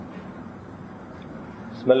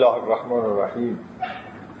بسم الله الرحمن الرحیم.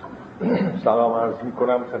 سلام عرض می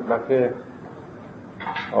کنم خدمت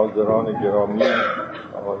حاضران گرامی،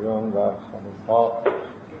 آقایان و خانم‌ها.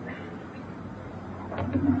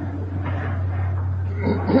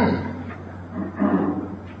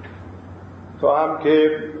 تا هم که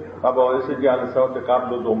مباحث جلسات قبل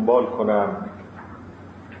رو دنبال کنم،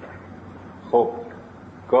 خب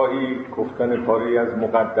گاهی گفتن پاری از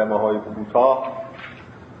مقدمه های کوتاه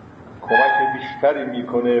کمک بیشتری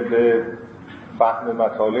میکنه به فهم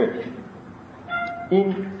مطالب.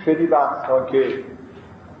 این سری بحث ها که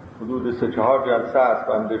حدود 3-4 جلسه است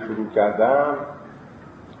بنده شروع کردم،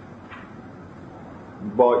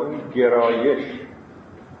 با این گرایش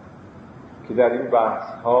که در این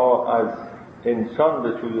بحث ها از انسان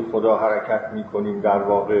به سوی خدا حرکت میکنیم، در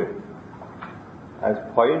واقع از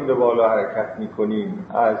پایین به بالا حرکت میکنیم،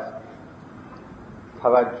 از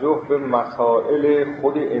توجه به مسائل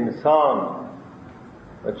خود انسان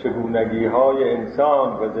و چگونگی های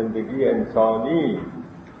انسان و زندگی انسانی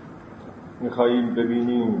میخواییم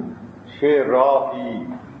ببینیم چه راهی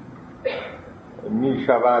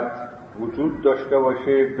میشود وجود داشته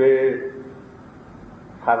باشه به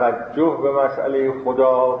توجه به مسئله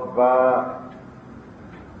خدا و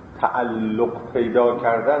تعلق پیدا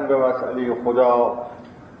کردن به مسئله خدا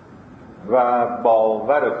و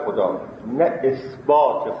باور خدا، نه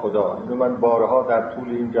اثبات خدا. اینو من بارها در طول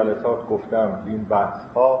این جلسات گفتم، این بحث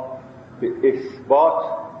ها به اثبات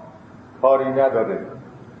کاری نداره،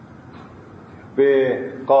 به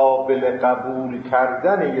قابل قبول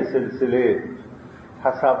کردن یه سلسله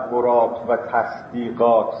تصورات و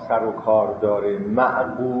تصدیقات سر و کار داره،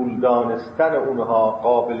 معقول دانستن اونها،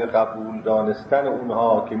 قابل قبول دانستن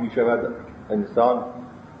اونها که می شود انسان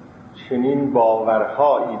چنین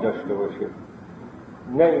باورهایی داشته باشه،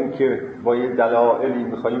 نه اینکه با یه دلایلی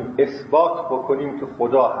میخواییم اثبات بکنیم که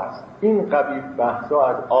خدا هست. این قبیل بحثا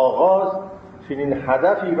از آغاز چنین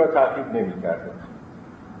هدفی را تعقیب نمی‌کرده.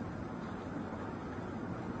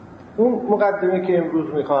 اون مقدمه که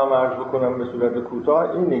امروز میخوام عرض بکنم به صورت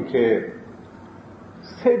کوتاه اینه که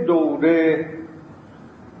 3 دوره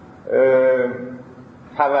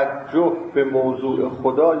توجه به موضوع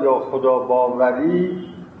خدا یا خدا باوری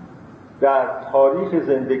در تاریخ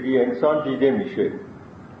زندگی انسان دیده میشه.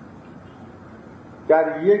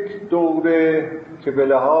 در یک دوره که به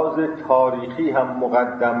لحاظ تاریخی هم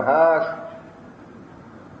مقدم هست،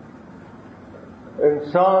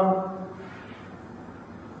 انسان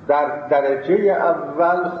در درجه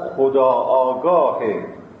اول خدا آگاهه،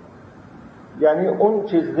 یعنی اون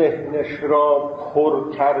چه ذهنش را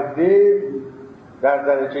پر کرده در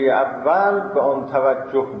درجه اول به آن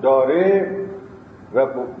توجه داره و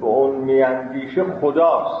به اون میاندیشه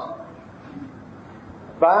خداست.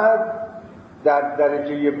 بعد در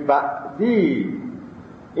درجه بعدی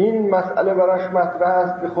این مسئله براش مطرح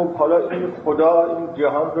است که خب حالا این خدا این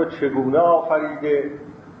جهان را چگونه آفریده،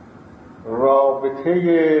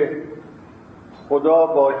 رابطه خدا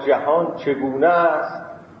با جهان چگونه است،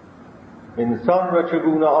 انسان را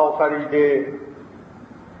چگونه آفریده.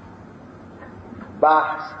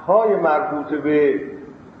 بحث های مربوط به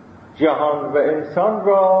جهان و انسان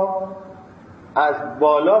را از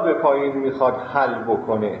بالا به پایین میخواد حل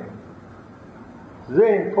بکنه.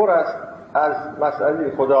 ذهن پر است از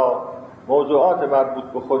مسئله خدا، موضوعات مربوط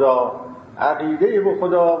به خدا، عقیده به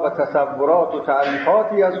خدا و تصورات و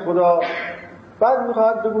تعریفاتی از خدا. بعد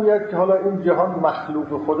میخواد بگوید که حالا این جهان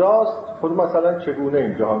مخلوق خداست، خود مثلا چگونه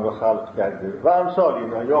این جهان را خلق کرده و امثال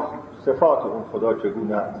اینا، یا صفات اون خدا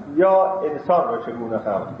چگونه است، یا انسان را چگونه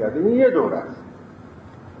خلق کرده. این یه دوره است.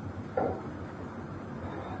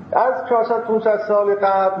 از 400-500 سال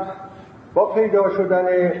قبل با پیدا شدن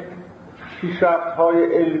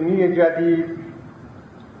پیشرفت‌های علمی جدید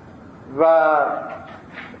و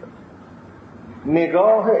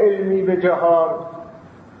نگاه علمی به جهان،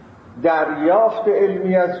 دریافت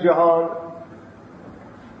علمی از جهان،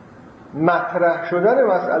 مطرح شدن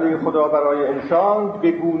مسئله خدا برای انسان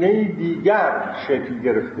به گونه‌ای دیگر شکل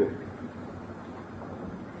گرفته.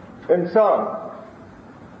 انسان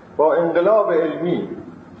با انقلاب علمی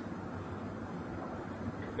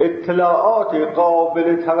اطلاعات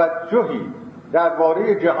قابل توجهی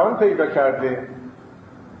درباره جهان پیدا کرده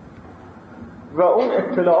و اون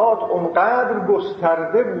اطلاعات اونقدر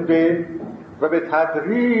گسترده بوده و به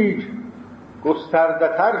تدریج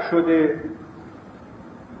گسترده‌تر شده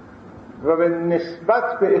و به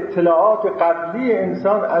نسبت به اطلاعات قبلی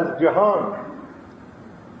انسان از جهان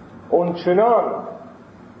اونچنان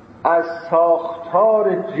از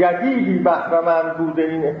ساختار جدیدی بهره‌مند بوده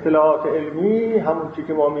این اطلاعات علمی، همون چیزی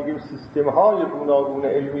که ما میگیم سیستم‌های گوناگون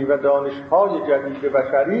علمی و دانش‌های جدید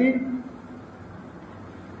بشری،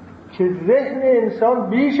 که ذهن انسان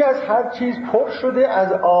بیش از هر چیز پر شده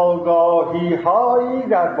از آگاهی هایی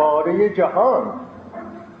درباره جهان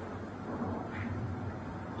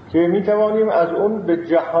که می توانیم از اون به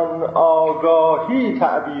جهان آگاهی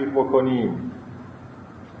تعبیر بکنیم.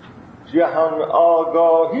 جهان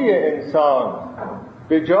آگاهی انسان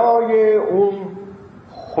به جای اون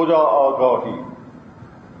خدا آگاهی.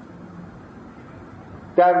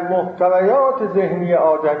 در محتویات ذهنی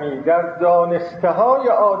آدمی، در دانسته‌های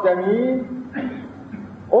آدمی،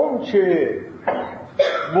 اون چه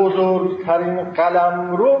بزرگترین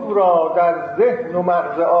قلمرو را در ذهن و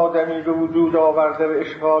مغز آدمی به وجود آورده و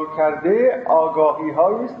اشغال کرده، آگاهی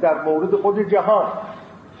هایی است در مورد خود جهان.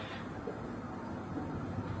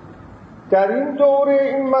 در این دوره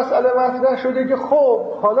این مسئله مطرح شده که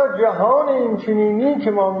خب حالا جهان این چنینی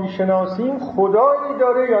که ما میشناسیم خدایی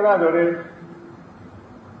داره یا نداره؟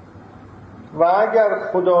 و اگر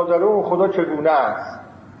خدا داره اون خدا چگونه است؟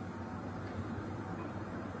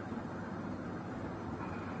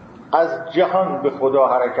 از جهان به خدا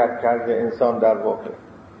حرکت کرده انسان در واقع.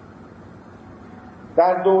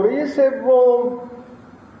 در دوره سوم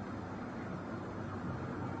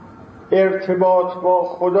ارتباط با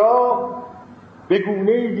خدا به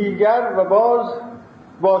گونه دیگر و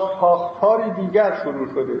با ساختاری دیگر شروع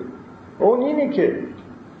شده. اون اینی که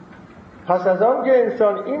پس از آن که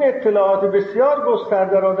انسان این اطلاعات بسیار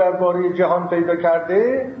گسترده را درباره جهان پیدا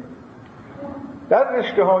کرده، در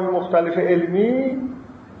رشته‌های مختلف علمی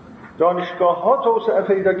دانشگاه‌ها توسعه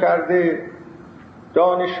پیدا کرده،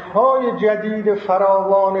 دانش‌های جدید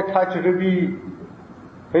فراوان تجربی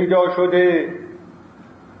پیدا شده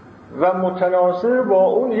و متناسب با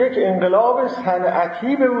اون یک انقلاب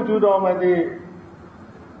صنعتی به وجود آمده.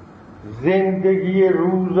 زندگی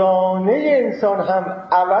روزانه انسان هم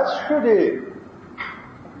عوض شده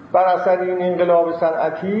بر اثر این انقلاب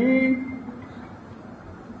صنعتی،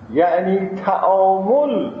 یعنی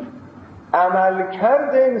تعامل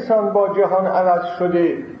عملکرد انسان با جهان عوض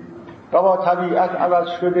شده و با طبیعت عوض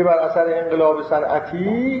شده بر اثر انقلاب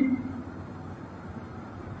صنعتی.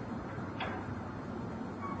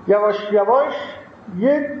 یواش یواش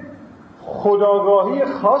یک خودآگاهی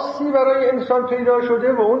خاصی برای انسان پیدا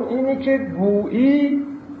شده و اون اینی که گویی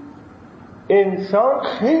انسان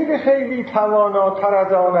خیلی خیلی تواناتر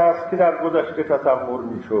از آن است که در گذشته تصور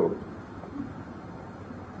میشد.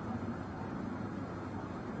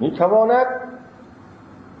 میتواند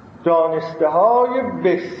دانسته‌های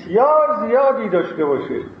بسیار زیادی داشته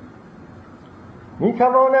باشه،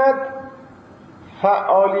 میتواند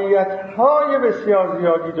فعالیت‌های بسیار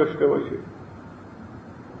زیادی داشته باشه،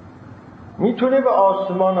 میتونه به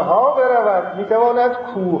آسمان‌ها برود، میتواند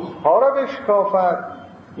کوه‌ها را بشکافد،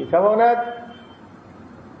 میتواند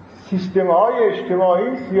سیستم‌های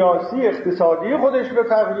اجتماعی، سیاسی، اقتصادی خودش رو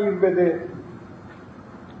تغییر بده،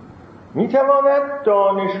 میتواند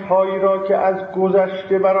دانش‌هایی را که از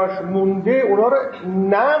گذشته براش مونده اونا را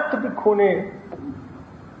نقد کنه،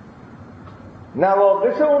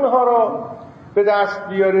 نواقص اونها را به دست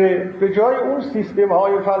بیاره، به جای اون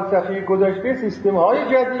سیستم‌های فلسفی گذشته سیستم‌های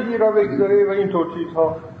جدیدی را بگذاره و اینطور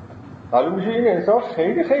چیزها. معلوم میشه این انسان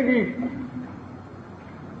خیلی خیلی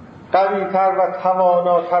قوی‌تر و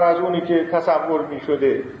تواناتر از اونی که تصور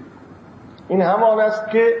می‌شده. این همان است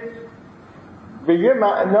که به یه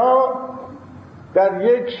معنا در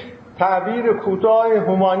یک تعبیر کوتاه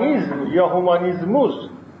هومانیسم یا هومانیزموس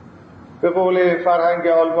به قول فرهنگ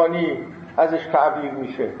آلمانی ازش تعبیر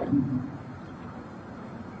میشه.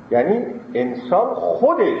 یعنی انسان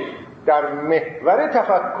خودش در محور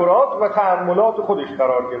تفکرات و تأملات خودش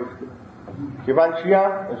قرار گرفته که من چیم؟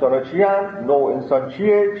 انسان ها چیم؟ نوع انسان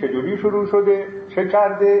چیه؟ چجوری شروع شده؟ چه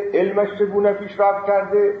کرده؟ علمش چگونه پیشرفت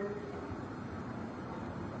کرده؟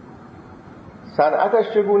 صنعتش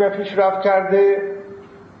چگونه پیشرفت کرده؟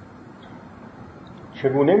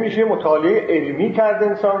 چگونه میشه مطالعه علمی کرد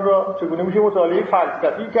انسان را؟ چگونه میشه مطالعه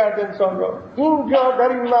فلسفی کرد انسان را؟ اینجا در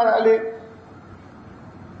این مرحله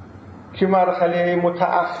که مرحله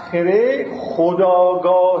متأخره،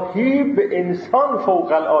 خودآگاهی به انسان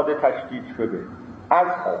فوق العاده تشدید شده، از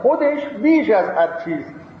خودش بیش از هر چیز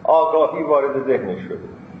آگاهی وارد ذهنش شده.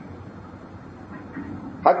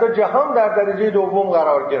 حتی جهان در درجه دوم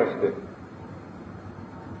قرار گرفته.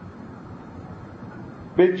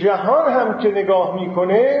 به جهان هم که نگاه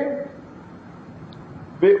میکنه،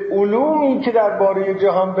 به علومی که درباره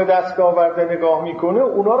جهان به دست آورده نگاه میکنه،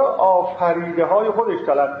 اونا را آفریده های خودش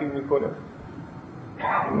تلقی میکنه،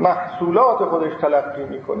 محصولات خودش تلقی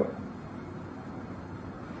میکنه.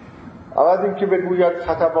 عوض این که بگوید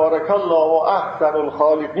فتبارک الله و احسن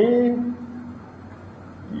الخالقین،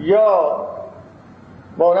 یا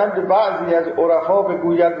مانند بعضی از عرفا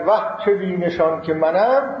بگوید وه چه بینشان که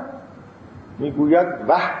منم، میگوید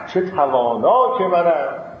وه چه توانا که منم.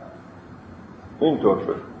 اینطور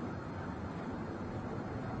شد.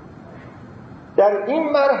 در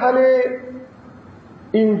این مرحله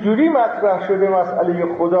اینجوری مطرح شده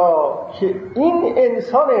مسئله خدا که این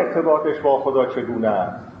انسان ارتباطش با خدا چگونه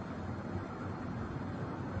است.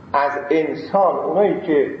 از انسان، اونایی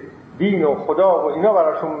که دین و خدا و اینا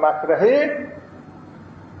براشون مطرحه،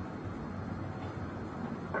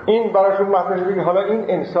 این براشون مطرحه که حالا این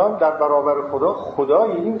انسان در برابر خدا،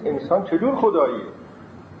 خدای این انسان چجور خداییه؟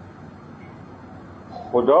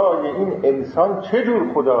 خدای این انسان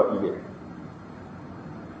چجور خداییه؟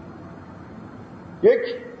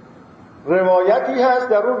 یک روایتی هست،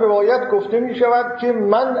 در اون روایت گفته می شود که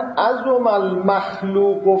من عظم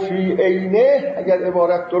المخلوق فی عینه، اگر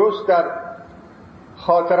عبارت درست در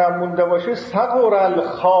خاطرم مونده باشه صغر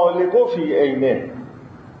الخالق فی عینه،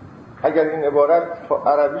 اگر این عبارت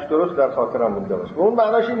عربیش درست در خاطرم مونده باشه. اون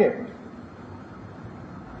معناش اینه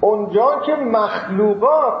اونجا که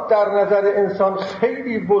مخلوقات در نظر انسان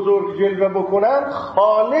خیلی بزرگ جلوه بکنن،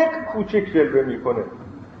 خالق کوچک جلوه میکنه.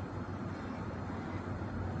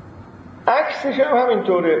 عکسش هم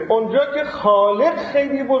همینطوره، اونجا که خالق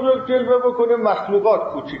خیلی بزرگ جلوه بکنه،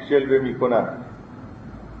 مخلوقات کوچک جلوه میکنن.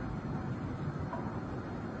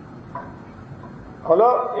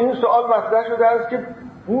 حالا این سوال مطرح شده است که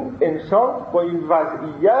اون انسان با این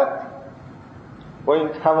وضعیت، با این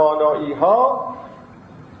توانایی ها،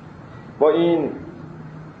 با این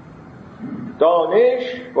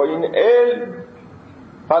دانش، با این علم،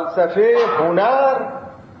 فلسفه، هنر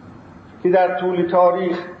که در طول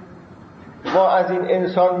تاریخ ما از این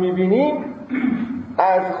انسان میبینیم،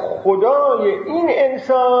 از خدای این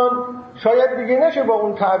انسان شاید دیگه نشه با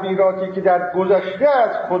اون تعبیراتی که در گذشته از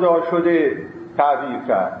خدا شده تعبیر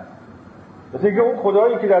کرد. مثل که اون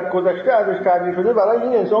خدایی که در گذشته ازش تعبیر شده برای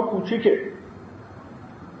این انسان کوچیکه.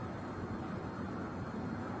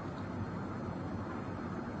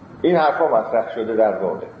 این حرفا مطرح شده در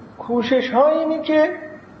واقع. کوشش ها اینی که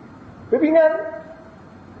ببینن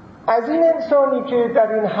از این انسانی که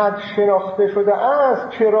در این حد شناخته شده است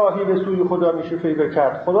چه راهی به سوی خدا میشه پیدا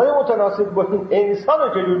کرد، خدای متناسب با این انسان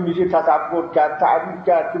چجور میشه تصور کرد، تعریف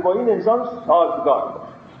کرد که با این انسان سازگار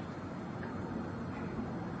باشه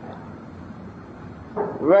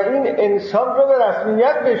و این انسان رو به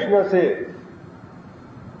رسمیت بشناسه.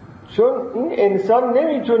 چون این انسان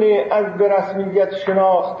نمیتونه از به رسمیت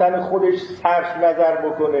شناختن خودش صرف نظر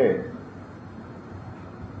بکنه.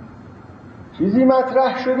 چیزی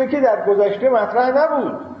مطرح شده که در گذشته مطرح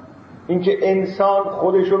نبود، اینکه انسان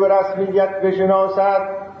خودش رو به رسمیت بشناسد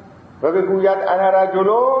و بگوید انا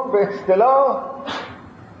رجلون، به اصطلاح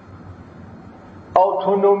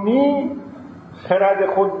اتونومی،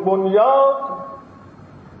 خرد خود بنیاد،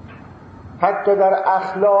 حتی در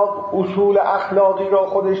اخلاق اصول اخلاقی را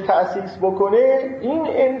خودش تأسیس بکنه. این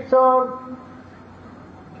انسان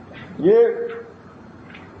یه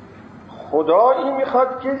خدایی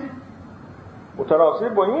میخواد که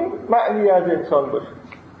متناسب با این معنی از انسان باشه.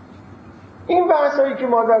 این بحثایی که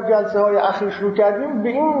ما در جلسه های اخیر شروع کردیم به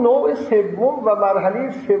این نوع سوم و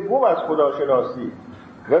مرحله سوم از خداشناسی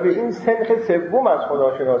و به این سنخ سوم از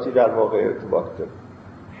خداشناسی در واقع ارتباط داره.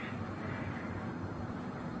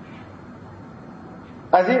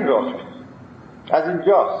 از این راه، از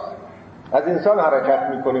اینجاست، از انسان حرکت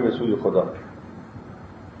میکنه به سوی خدا.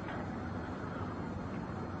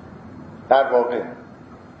 در واقع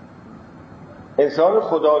انسان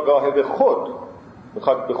خداگاه به خود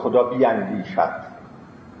میخواد به خدا بیاندیشد،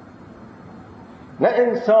 نه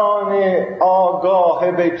انسان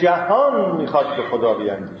آگاه به جهان میخواد به خدا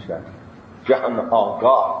بیاندیشد، جهان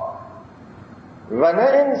آگاه، و نه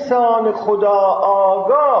انسان خدا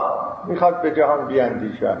آگاه میخواد به جهان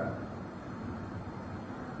بیاندیشد.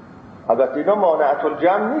 البته اینا مانعت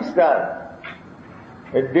الجمع نیستن.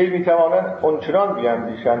 عده‌ای میتوانند اونچنان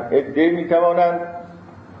بیاندیشن، عده‌ای میتوانند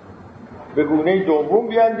به گونه دوم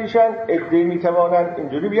بیاندیشن، عده‌ای میتوانند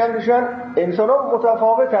اینجوری بیاندیشن. انسان ها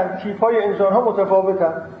متفاوتن، تیپ های انسان ها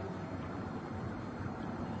متفاوتن.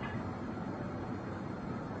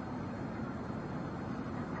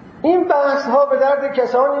 این بحث ها به درد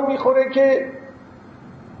کسانی میخوره که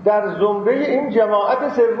در زمره این جماعت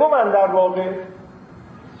سومن. در واقع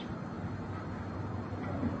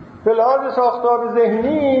به لحاظ ساختار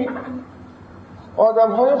ذهنی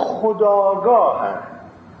آدم های خودآگاه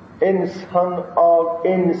هستند،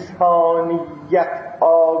 انسانیت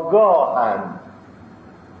آگاهند،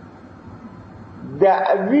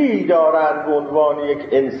 دعوی دارند به عنوان یک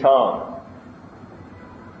انسان،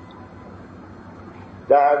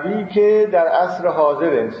 دعوی که در عصر حاضر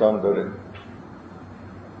انسان داره.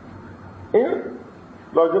 این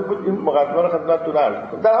لازم بود این مقدمه رو خدمتتون عرض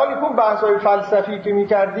کنم. در حالی که اون بحث‌های فلسفی که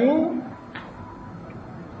می‌کردیم،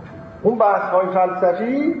 اون بحث‌های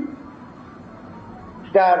فلسفی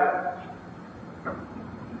در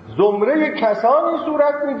زمره کسانی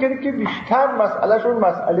صورت می‌گیره که بیشتر مسئلهشون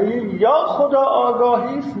مسئله یا خدا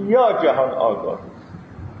آگاهی است یا جهان آگاهی است.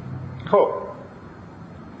 خب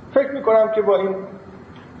فکر می‌کنم که با این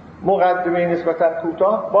مقدمه نسبتاً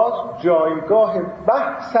کوتاه باز جایگاه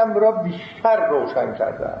بحثم را بیشتر روشن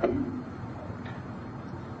کردم،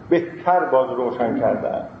 بهتر باز روشن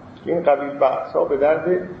کردم که این قبیل بحث‌ها به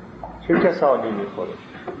درد چه کسانی می‌خوره.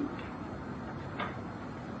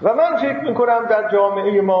 و من فکر میکنم در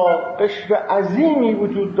جامعه ما قشر عظیمی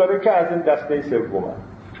وجود داره که از این دسته سومه،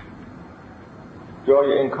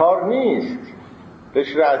 جای انکار نیست.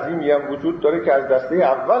 قشر عظیمی هم وجود داره که از دسته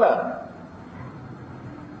اولن،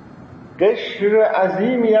 قشر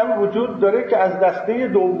عظیمی هم وجود داره که از دسته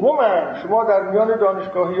دومن. شما در میان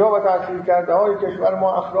دانشگاهی‌ها و تحصیل کرده های کشور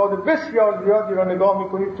ما افراد بسیار زیادی را نگاه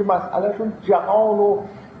میکنید که مسئلهشون جهان و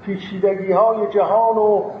پیچیدگی‌های جهان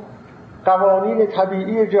و قوانین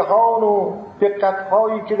طبیعی جهان و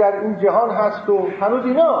دقت‌هایی که در این جهان هست و هنوز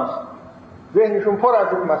ایناست، ذهنشون پر از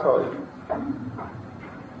این مسائل.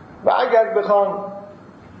 و اگر بخوان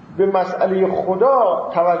به مسئله خدا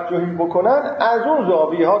توجهی بکنن، از اون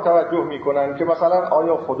زاویه‌ها توجه میکنن که مثلا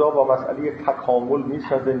آیا خدا با مسئله تکامل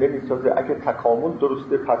میسازه نمیسازه؟ اگه تکامل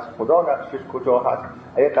درسته پس خدا نقشش کجا هست؟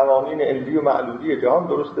 اگه قوانین علی و معلولی جهان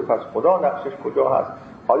درسته پس خدا نقشش کجا هست؟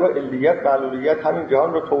 آیا علیت معلولیت همین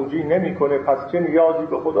جهان رو توجیه نمیکنه پس چه نیازی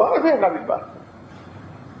به خدا؟ از این قبیل بحث.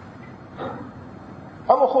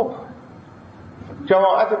 اما خب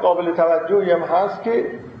جماعت قابل توجهی هم هست که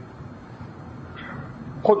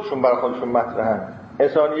خودشون برای خودشون مطرحن،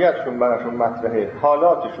 انسانیتشون براشون مطرحه،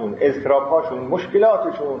 حالاتشون، اضطراب‌هاشون،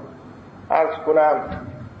 مشکلاتشون، عرض کنم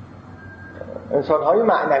انسان‌های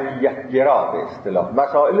معنویت گرا به اصطلاح،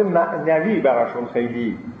 مسائل معنوی براشون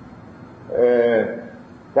خیلی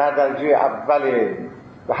در درجه اوله.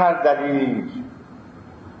 به هر دلیل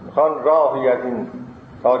میخوان راهی از این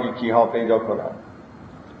تاریکی ها پیدا کنن.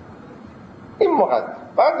 این مقدم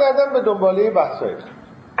برگردم به دنباله بحثای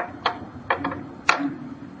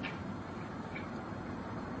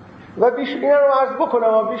و این رو عرض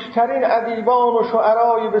بکنم و بیشترین ادیبان و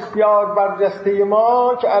شعرای بسیار برجسته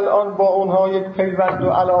ما که الان با اونها یک پیوند و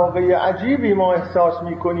علاقه عجیبی ما احساس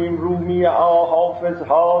میکنیم، رومی ها، حافظ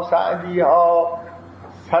ها، سعدی ها،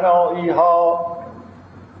 سنایی ها،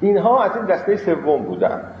 اینها از این دسته سوم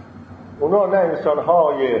بودن. اونا نه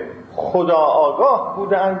انسانهای خدا آگاه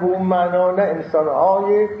بودن به اون معنا، نه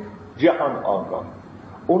انسانهای جهان آگاه.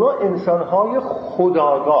 اونا انسانهای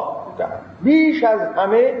خودآگاه بودن. بیش از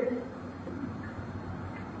همه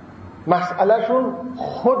مسئلهشون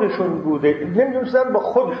خودشون بوده، نمیدونستن با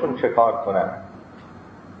خودشون چه کار کنن.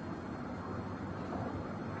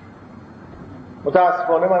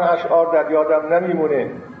 متاسفانه من اشعار در یادم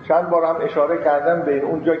نمیمونه، چند بار هم اشاره کردم به این،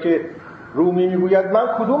 اونجا که رومی میگوید من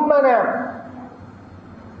کدوم منم،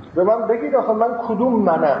 به من بگید آخه من کدوم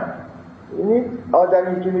منم. یعنی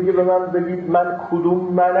آدمی که میگه به من بگید من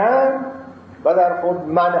کدوم منم و در خود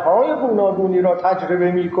منهای گوناگونی را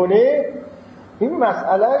تجربه میکنه، این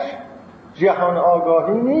مسئلهش جهان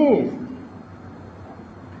آگاهی نیست.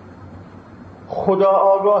 خدا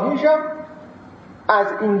آگاهیش هم از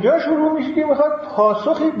اینجا شروع میشه که میخواد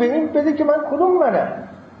پاسخی به این بده که من کدوم منم.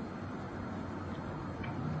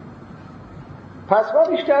 پس ما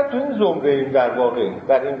بیشتر تو این زمره‌ایم در واقع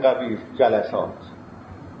در این قبیل جلسات.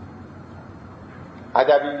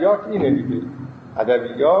 ادبیات اینه دیگه،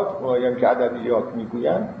 ادبیات اونایی که ادبیات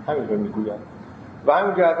میگوین همین رو میگوین و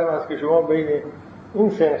همین جهتم هست که شما بین این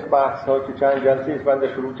سنخ بحث ها که چند جلسه ایست بنده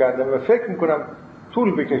شروع کردم و فکر میکنم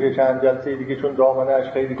طول بکشه چند جلسه دیگه چون دامنه‌اش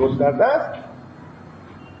خیلی گسترده است،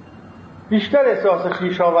 بیشتر احساس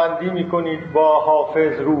خویشاوندی میکنید با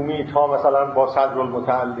حافظ، رومی تا مثلا با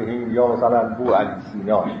صدرالمتعلقین یا مثلا بو علی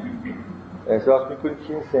سینا. احساس میکنید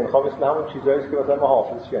که این سنخ‌ها مثل همون چیزایی است که مثلا ما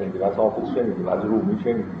حافظ شنیدیم، از حافظ شنیدیم، از رومی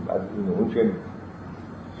شنیدیم، از این اون شنیدیم.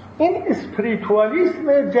 این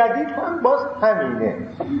اسپریتوالیسم جدید هم باز همینه.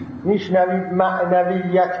 میشنوید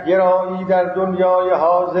معنویت گرایی در دنیای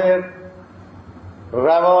حاضر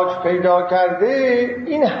رواج پیدا کرده،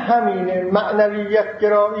 این همینه. معنویت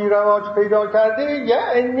گرایی رواج پیدا کرده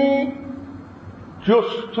یعنی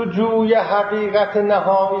جستجوی حقیقت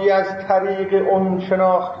نهایی از طریق اون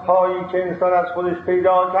شناخت هایی که انسان از خودش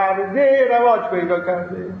پیدا کرده رواج پیدا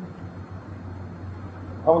کرده.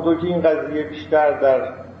 همونطور که این قضیه بیشتر در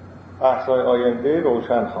بحث‌های آینده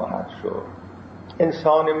روشن خواهد شد.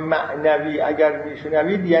 انسان معنوی اگر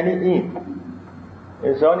میشنوید یعنی این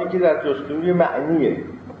انسانی که در جستجوی معنیه،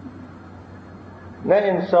 نه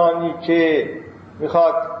انسانی که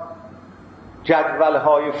میخواد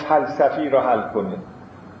جدولهای فلسفی را حل کنه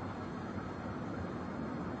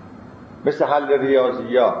مثل حل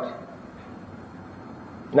ریاضیات،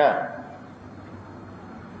 نه،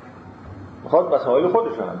 میخواد مسائل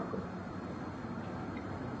خودش رو حل کنه.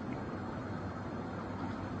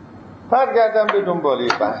 برگردم به دنباله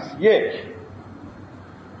بحث. یک،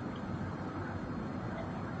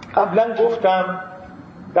 قبلا گفتم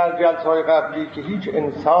در جلسه‌های قبلی که هیچ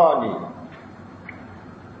انسانی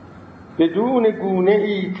بدون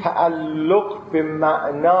گونه‌ای تعلق به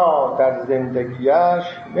معنا در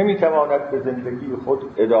زندگیش نمیتواند به زندگی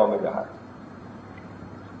خود ادامه دهد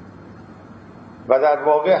و در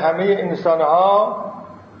واقع همه انسان‌ها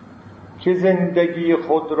که زندگی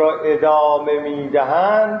خود را ادامه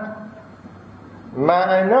میدهند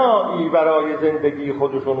معنایی برای زندگی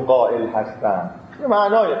خودشون قائل هستند، یه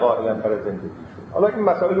معنای قائلن برای زندگیشون. حالا این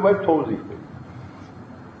مسائل رو باید توضیح بدیم.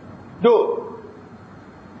 دو،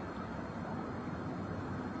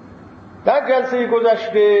 در جلسه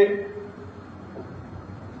گذشته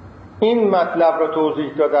این مطلب را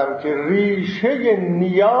توضیح دادم که ریشه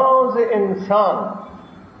نیاز انسان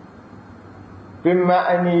به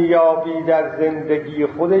معنیابی در زندگی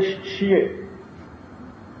خودش چیه؟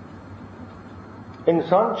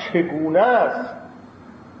 انسان چگونه است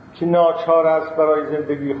که ناچار است برای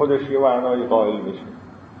زندگی خودش یه معنای قائل بشه؟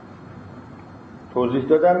 توضیح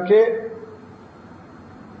دادم که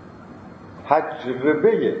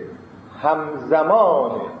تجربه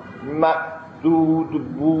همزمان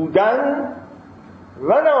محدود بودن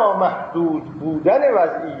و نامحدود بودن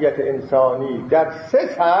وضعیت انسانی در 3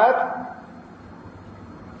 سطح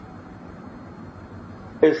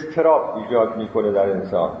اضطراب ایجاد میکنه در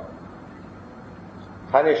انسان،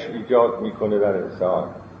 تنش ایجاد میکنه در انسان.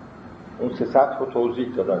 اون 3 سطح رو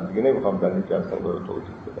توضیح دادم دیگه، نمیخوام در این جلسه رو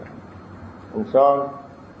توضیح بدم. انسان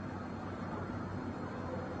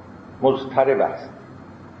مضطرب است،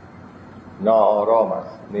 ناآرام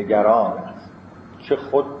است، نگران است، چه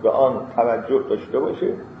خود به آن توجه داشته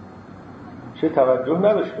باشه چه توجه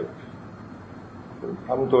نداشته باشه.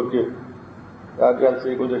 همونطور که در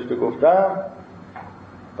جلسه گذشته گفتم،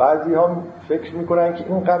 بعضی ها فکر میکنن که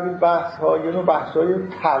این قبیل بحث ها یه نوع بحث های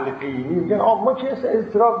تلقینی، میگن ما که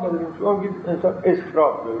اضطراب نداریم، شما میگید انسان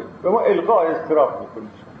اضطراب داره، به ما القا اضطراب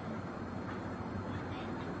میکنید.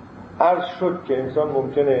 عرض شد که انسان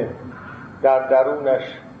ممکنه در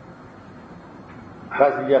درونش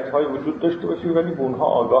وضعیت های وجود داشته باشه ولی به اونها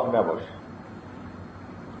آگاه نباشه.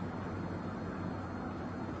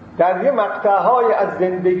 در یه مقطع‌های از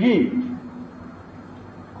زندگی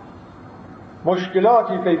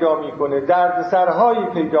مشکلاتی پیدا میکنه، دردسرهایی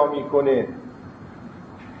پیدا میکنه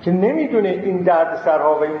که نمیدونه این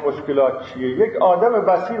دردسرها و این مشکلات چیه. یک آدم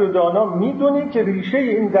بصیر و دانا میدونه که ریشه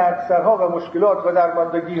این دردسرها و مشکلات و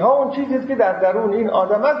درماندگی‌ها اون چیزیست که در درون این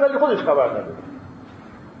آدم هست ولی خودش خبر نداره.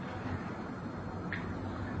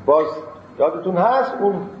 باز یادتون هست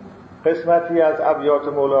اون قسمتی از ابیات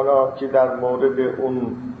مولانا که در مورد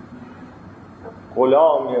اون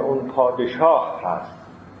غلام اون پادشاه هست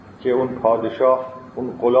که اون پادشاه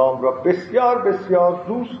اون غلام را بسیار بسیار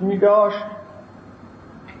دوست می داشت،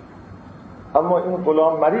 اما این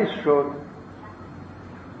غلام مریض شد،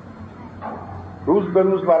 روز به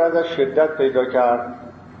روز مرضش شدت پیدا کرد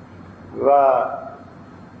و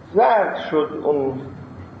زرد شد اون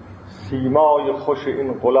سیمای خوش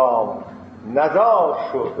این غلام، نزار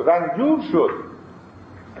شد، رنجور شد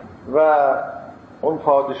و اون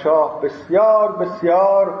پادشاه بسیار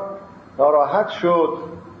بسیار ناراحت شد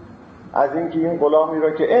از اینکه این غلامی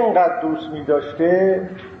را که اینقدر دوست می داشته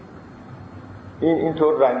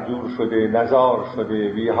اینطور رنجور شده، نزار شده،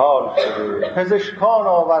 بیحال شده. پزشکان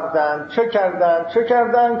آوردن، چه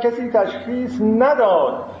کردن کسی تشخیص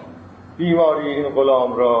نداد بیماری این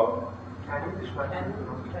غلام را.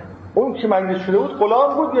 اون که مریض شده بود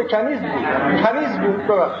غلام بود یا کنیز بود؟ کنیز بود،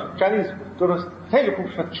 ببخشید کنیز بود، درست، خیلی خوب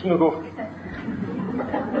شد که اینو گفت.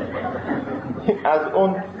 از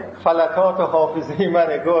اون فلتات حافظه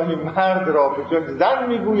من گاهی مرد را به جای زن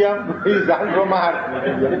میگویم، گاهی زن را مرد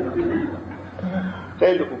میگویم.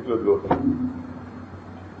 خیلی خوب شد گفت.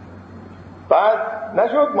 بعد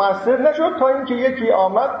نشد، مؤثر نشد تا اینکه یکی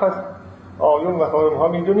آمد، پس آیون و خانم ها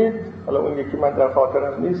میدونید، حالا اون یکی من در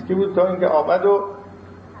خاطرم نیست که بود، تا اینکه آمد و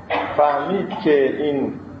فهمید که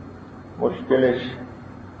این مشکلش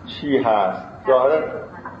چی هست. ظاهرا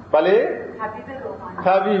بله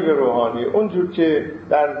طبیب روحانی اونجور که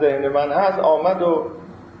در ذهن من هست آمد و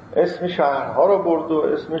اسم شهرها را برد و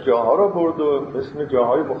اسم جاها را برد و اسم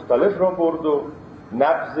جاهای مختلف را برد و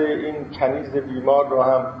نبض این کنیز بیمار را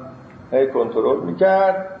هم کنترل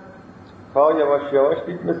میکرد تا یواش یواش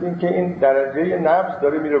دید مثل این که این درجه نبض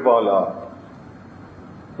داره میره بالا.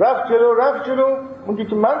 رفت جلو. اونجایی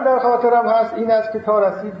که من در خاطرم هست این است که تا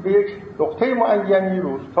رسید به یک نقطه معینی،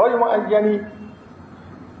 روستای معینی،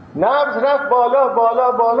 نبض رفت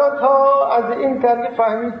بالا تا از این طریق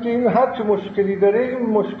فهمید که این هر چه مشکلی داره این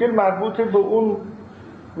مشکل مربوط به اون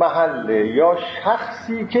محله یا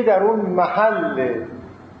شخصی که در اون محله.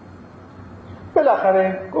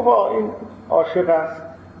 بالاخره گفت این عاشق است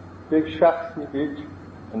به یک شخصی، به یک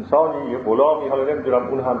انسانی، یه غلامی، حالا نمیدونم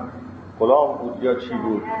اون هم غلام بود یا چی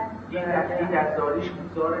بود. یه دفعه دستاریش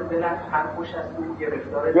بزاره دلت خرخوش است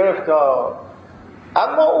و گرفتار.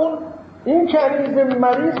 اما اون این کنیز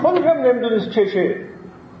مریض خودش هم نمیدونست چشه،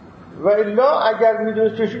 و الا اگر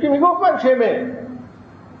میدونست چشه که میگفت من چمه.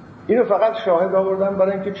 اینو فقط شاهد آوردم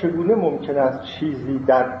برای اینکه چگونه ممکن است چیزی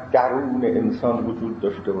در درون انسان وجود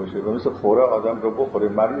داشته باشه و مثل خوره آدم رو بخوره،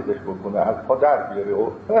 مریضش بکنه، از پا در بیاره و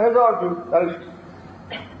هزار جور درش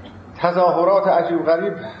تظاهرات عجیب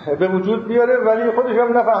غریب به وجود بیاره، ولی خودش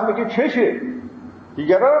هم نفهمه که چشه،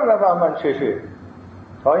 دیگران هم نفهمن چشه،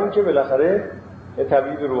 تا اینکه بالاخره یه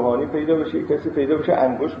طبیب روحانی پیدا بشه، کسی پیدا بشه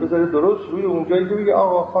انگشت بذاره درست روی اونجایی که بگه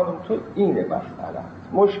آقا خانم تو اینه مسئله،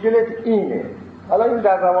 مشکلت اینه. حالا این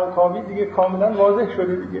در روانکاوی دیگه کاملا واضح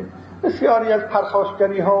شده دیگه. بسیاری از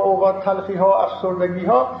پرخاشگری ها، اوقات تلخی ها، افسردگی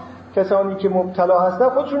ها، کسانی که مبتلا هستن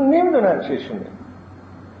خودشون نمیدونن چشونه.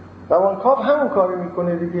 روانکاو همون کاری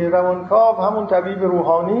میکنه دیگه. روانکاو همون طبیب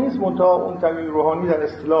روحانی است، منتها اون طبیب روحانی در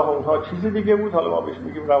اصطلاح اونها چیزی دیگه بود، حالا ما بهش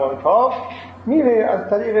میگیم روانکاو. میره از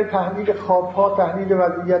طریق تحلیل خوابها، تحلیل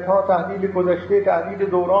وضعیت‌ها، تحلیل گذشته، تحلیل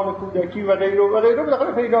دوران کودکی و غیره و غیره،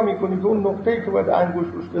 بالاخره پیدا میکنی که اون نقطه‌ای که باید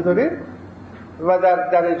انگشت روش بذاره و در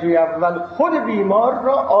درجه اول خود بیمار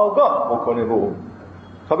را آگاه بکنه به اون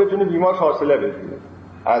تا بتونه بیمار فاصله بگیره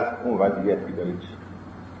از اون وضعیتی داره.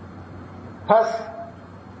 پس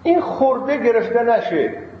این خورده گرفته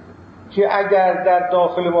نشه که اگر در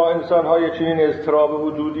داخل ما انسان‌های چنین اضطراب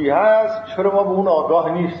وجودی هست چرا ما به اون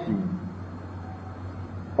آگاه نیستیم.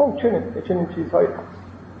 ممکنه چنین چیزهایی هست.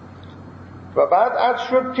 و بعد عرض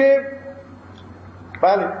شد که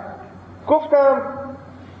بله گفتم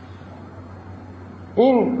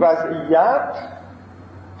این وضعیت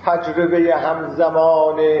تجربه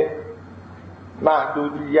همزمان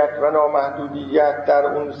محدودیت و نامحدودیت در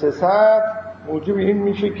اون سه سطح موجب این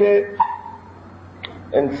میشه که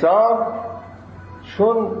انسان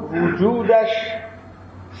چون وجودش،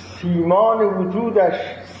 سیمان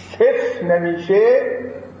وجودش صفر نمیشه.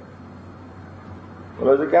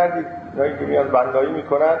 ملاحظه کردید اینایی که میان بنایی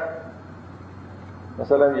میکنن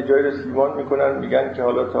مثلا یه جایی رو سیمان میکنن، میگن که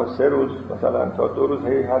حالا تا 3 روز مثلا تا 2 روز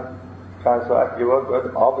هر چند ساعت یه بار باید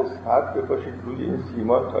آب سرد بپاشید روی این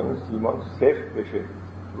سیمان تا این سیمان سفت بشه،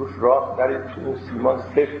 روش راه نرید چون این سیمان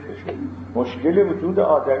سفت بشه. مشکل وجود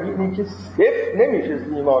آدمی اینه که سفت نمیشه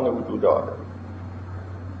سیمان وجود آدمی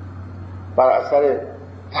بر اثر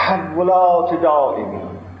تحولات دائمی،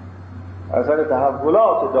 اثر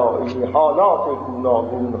تحولات دائمی، حالات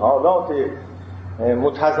گوناگون، حالات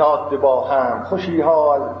متضاد با هم، خوشی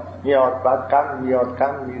ها میاد، بعد غم میاد،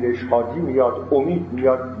 غم میره، شادی میاد، امید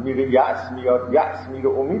میاد میره، یأس میاد، یأس میره،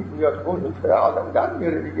 امید میاد. اون آدم در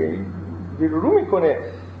میاره دیگه، رو میکنه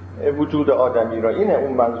وجود آدمی را. اینه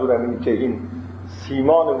اون منظورم، اینه که این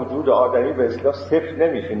سیمان وجود آدمی به اصطلاح صفر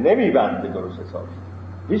نمیشه، نمیبنده درست حساب،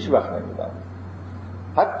 هیچ وقت نمیبنده.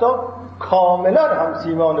 حتی کاملا هم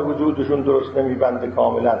سیمان وجودشون درست نمیبنده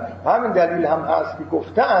کاملا. همین دلیل هم هست که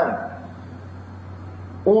گفتند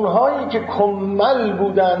اونهایی که کمل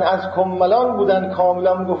بودن، از کملان بودن،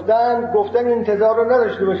 کاملا گفتن انتظار رو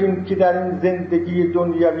نداشته باشین که در این زندگی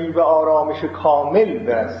دنیوی و آرامش کامل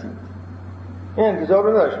برسید. این انتظار رو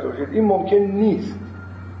نداشته باشید، این ممکن نیست،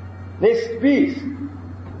 نسبی است.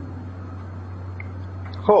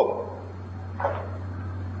 خب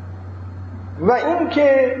و این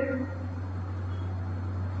که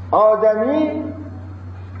آدمی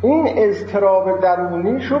این اضطراب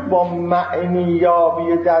درونیشو با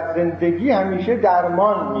معنیابی در زندگی همیشه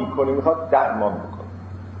درمان میکنه، میخواد درمان بکنه،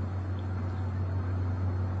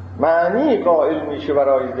 معنی قائل میشه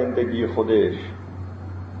برای زندگی خودش،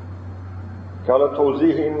 که حالا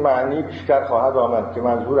توضیح این معنی بیشتر خواهد آمد که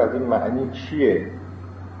منظور از این معنی چیه.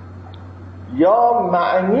 یا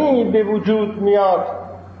معنی به وجود میاد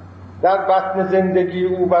در بطن زندگی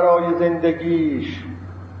او برای زندگیش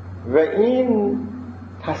و این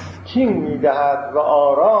تسکین میدهد و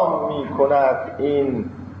آرام میکند این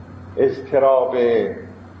اضطراب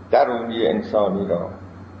درونی انسانی را.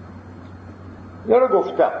 اینا رو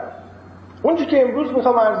گفتم. اونچه که امروز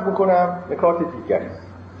میخوام عرض بکنم نکات دیگری است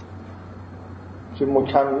که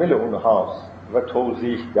مکمل اونهاست و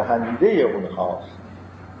توضیح دهنده اونهاست.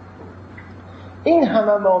 این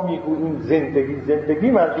همه ما میگوییم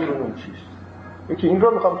زندگی منظورمون چیست؟ یکی این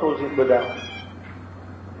رو میخوام توضیح بدم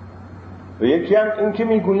و یکی هم این که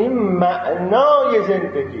میگوییم معنای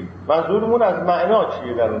زندگی، منظورمون از معنا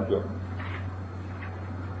چیه در اونجا.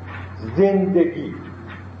 زندگی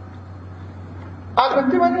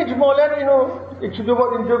البته من اجمالا اینو یکی دو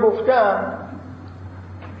بار اینجا گفتم،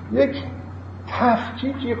 یک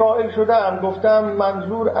تفکیکی قائل شدم، گفتم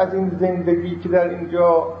منظور از این زندگی که در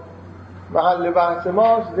اینجا محل بحث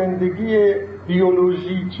ماست زندگی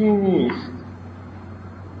بیولوژیکی نیست،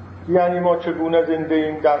 یعنی ما چگونه زنده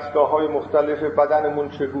ایم، دستگاه‌های مختلف بدنمون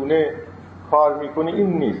چگونه کار میکنه،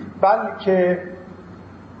 این نیست، بلکه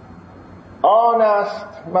آن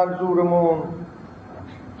است منظورمون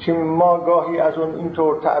که ما گاهی از اون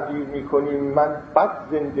اینطور تعبیر میکنیم من بد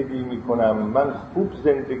زندگی میکنم، من خوب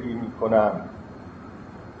زندگی میکنم،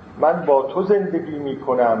 من با تو زندگی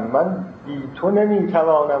میکنم، من بی تو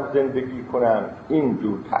نمیتوانم زندگی کنم. این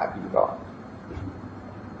جور تعبیرات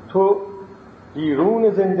تو بیرون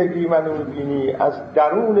زندگی منو میبینی، از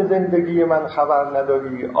درون زندگی من خبر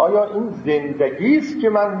نداری، آیا این زندگی است که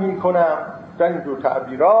من میکنم؟ در این جور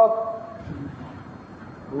تعبیرات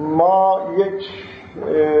ما یک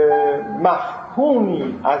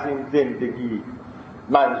مفهومی از این زندگی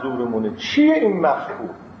منظورمونه. چیه این مفهوم؟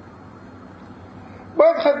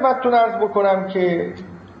 باید خدمتتون عرض بکنم که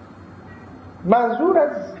منظور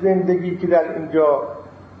از زندگی که در اینجا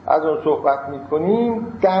از اون صحبت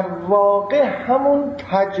میکنیم در واقع همون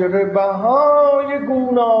تجربه های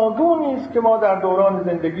گوناگونی است که ما در دوران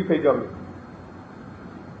زندگی پیدا میکنیم.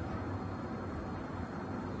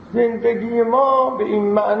 زندگی ما به این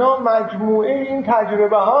معنا مجموعه این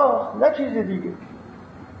تجربه ها، نه چیز دیگه.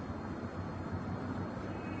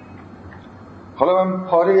 حالا من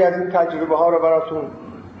پاره از این تجربه ها رو براتون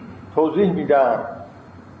توضیح میدم.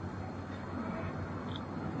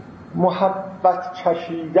 محبت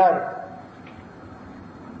چشیدن،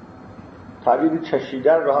 تعبیر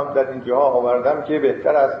چشیدن رو هم در اینجا آوردم که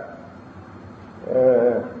بهتر از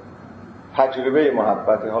تجربه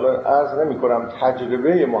محبته. حالا عرض نمی کنم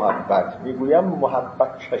تجربه محبت، میگویم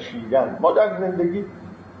محبت چشیدن. ما در زندگی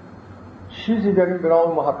چیزی داریم به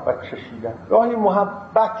نام محبت چشیدن. راهی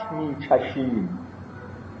محبت میچشیم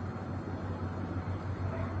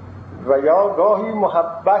و یا گاهی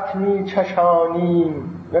محبت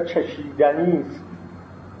میچشانیم، نه چشیدنی است.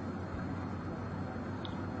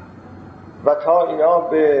 و تا اینا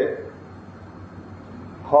به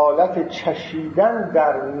حالت چشیدن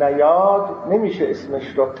در نیاد نمیشه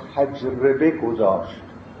اسمش را تجربه گذاشت.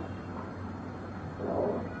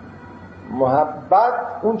 محبت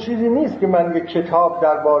اون چیزی نیست که من یک کتاب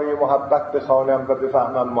درباره محبت بخوانم و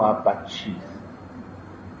بفهمم محبت چیست.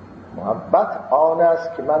 محبت آن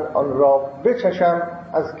است که من آن را بچشم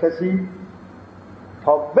از کسی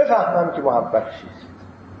تا بفهمم که محبت چیست.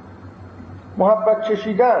 محبت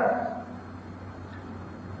چشیدن،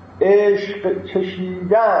 عشق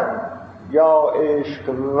چشیدن یا عشق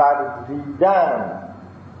ورزیدن،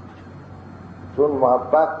 چون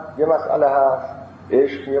محبت یه مسئله هست،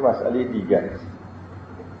 عشق یه مسئله دیگر است.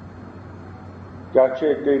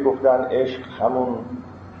 گرچه ادعای گفتن عشق همون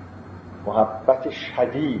محبت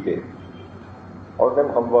شدیده، حالا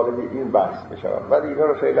نمیخوام وارد این بحث بشم، ولی اینا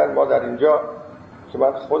رو فعلا ما در اینجا که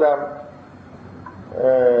من خودم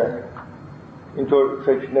اینطور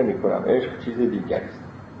فکر نمی کنم. عشق چیز دیگر است.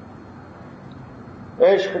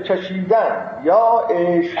 عشق چشیدن یا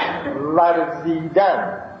عشق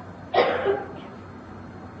ورزیدن،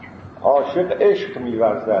 عاشق عشق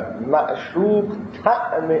می‌ورزد، معشوق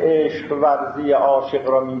طعم عشق ورزی عاشق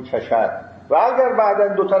را می‌چشد و اگر بعداً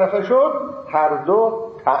دو طرفه شد هر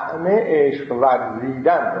دو طعم عشق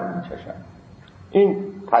ورزیدن را می‌چشد. این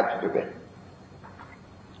تجربه.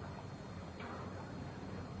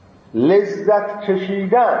 لذت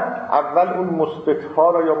چشیدن، اول اون مثبت‌ها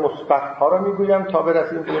را یا مثبت‌ها را میگویم تا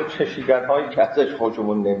برسیم به اون چشیدن‌هایی که ازش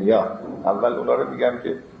خوشمون نمیاد. اول اونا رو میگم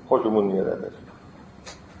که خوشمون میاد ازش.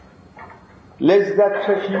 لذت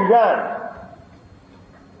چشیدن،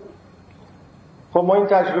 خب ما این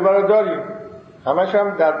تجربه رو داریم، همش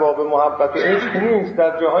هم در باب محبت و عشق نیست،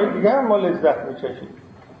 در جاهای دیگه هم ما لذت میچشیم.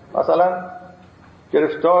 مثلا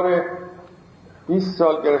گرفتار 20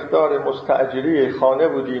 سال گرفتار مستاجری خانه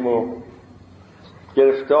بودیم و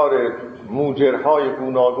گرفتار موجرهای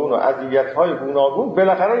گوناگون و اذیت‌های گوناگون،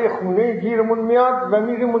 بالاخره یه خونه گیرمون میاد و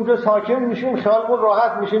میریم اونجا ساکن میشیم، خیالمون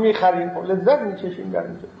راحت میشه، میخریم، لذت میچشیم در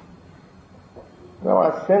اینجا. نه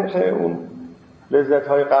از سنخ اون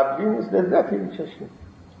لذت‌های قبلی نیست، لذتی میچشیم.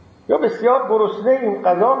 یا بسیار گرسنه ایم،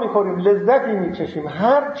 غذا میخوریم، لذتی میچشیم.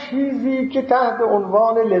 هر چیزی که تحت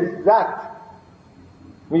عنوان لذت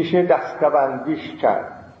میشه دستبندیش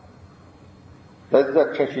کرد.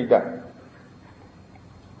 لذت چشیدن.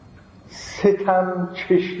 ستم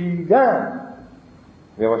چشیدن،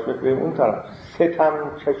 یواش بریم اون طرف. ستم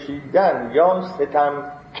چشیدن یا ستم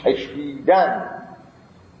کشیدن،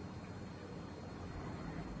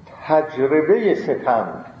 تجربه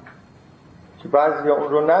ستم که بعضی اون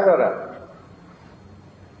رو ندارن،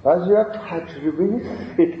 بعضی ها تجربه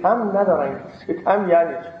ستم ندارن. ستم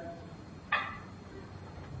یعنی چی؟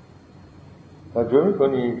 توجه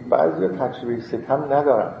میکنی؟ بعضی ها تجربه ستم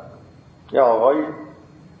ندارن. یه آقایی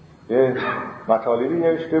یه مطالبی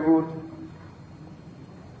نوشته بود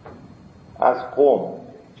از قوم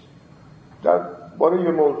در باره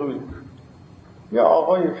یه موضوعی. یه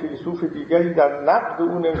آقای فیلسوف دیگری در نقد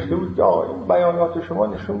اون نوشته بود که این بیانات شما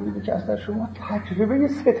نشون میده که اصلا شما تجربه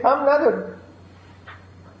ستم ندارید.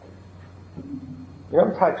 این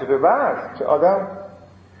هم تجربه است که آدم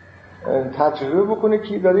تجربه بکنه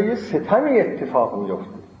که داره یه ستمی اتفاق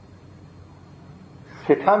میفته،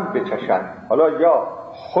 ستم بچشن، حالا یا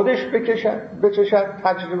خودش بچشن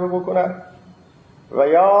تجربه بکنن و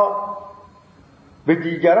یا به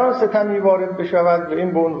دیگران ستمی وارد بشود و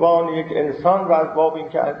این به عنوان یک انسان و از باب این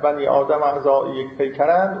که بنی آدم اعضای یک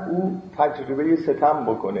پیکرند او تجربه ستم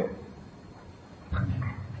بکنه.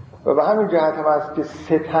 و به همین جهت هم است که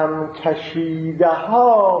ستم کشیده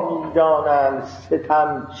ها میدانند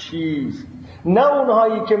ستم چیست، نه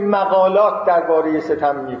اونهایی که مقالات درباره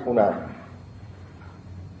ستم میخونند،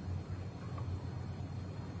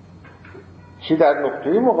 که در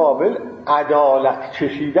نقطه مقابل عدالت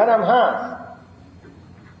چشیدن هم هست.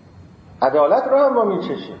 عدالت رو هم ما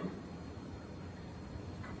میچشیم.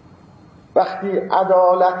 وقتی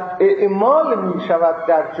عدالت اعمال میشود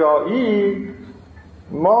در جایی،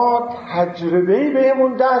 ما تجربه‌ای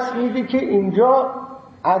بهمون دست میده که اینجا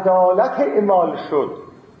عدالت اعمال شد،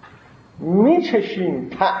 میچشیم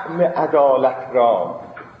طعم عدالت را.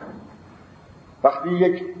 وقتی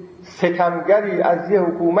یک ستمگری از یه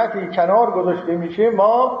حکومتی کنار گذاشته میشه،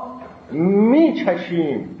 ما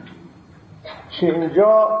میچشیم که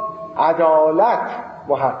اینجا عدالت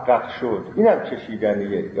محقق شد. اینم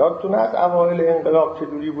چشیدنیه. یادتون از اوایل انقلاب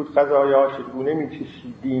چجوری بود قضایا، چگونه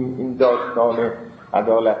میچشیدیم این داستان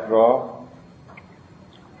عدالت را.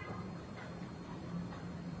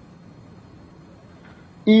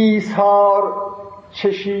 ایثار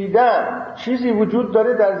چشیدن، چیزی وجود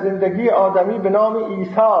داره در زندگی آدمی به نام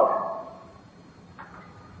ایثار.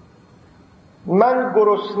 من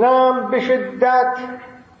گرسنه‌ام به شدت،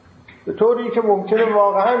 به طوری که ممکنه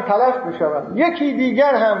واقعا تلف بشوم. یکی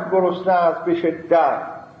دیگر هم گرسنه است به شدت،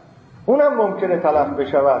 اونم ممکنه تلف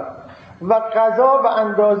بشود و غذا به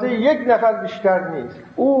اندازه یک نفر بیشتر نیست.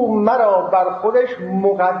 او مرا بر خودش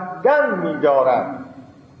مقدم می‌دارد.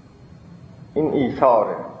 این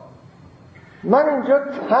ایثاره. من اینجا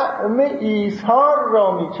طعم ایثار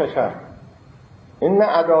را میچشم. این نه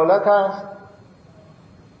عدالت است،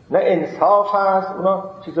 نه انصاف است، اونا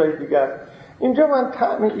چیزای دیگر. اینجا من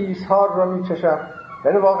طعم ایثار را میچشم،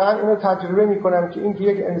 یعنی واقعا اینو تجربه میکنم که این که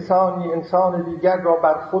یک انسانی انسان دیگر را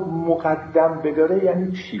بر خود مقدم بداره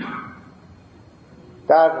یعنی چی.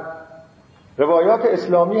 در روایات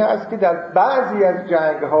اسلامی هست که در بعضی از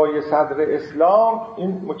جنگ‌های صدر اسلام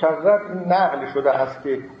این مکرر این نقل شده است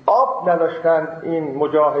که آب نداشتند این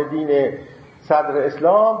مجاهدین صدر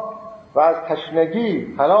اسلام و از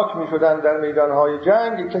تشنگی هلاک می‌شدند در میدان‌های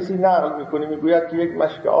جنگ. کسی نقل می‌کنه میگوید که یک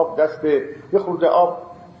مشک آب دست یه خورده آب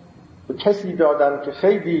به کسی دادن که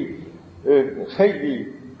خیلی خیلی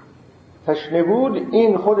تشنه بود،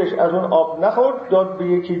 این خودش از اون آب نخورد، داد به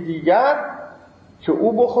یکی دیگر که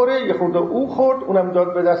او بخوره، یه خورده او خورد، اونم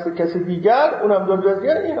داد به دست کسی دیگر، اونم داد به دست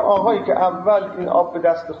دیگر. این آقایی که اول این آب به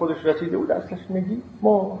دست خودش رسیده بود از تشنگی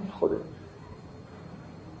مرد خودش.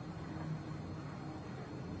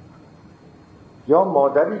 یا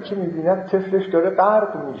مادری که می‌بیند طفلش داره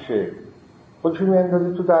غرق میشه، خودشو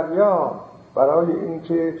می‌اندازه تو دریا برای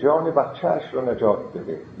اینکه جان بچه‌اش رو نجات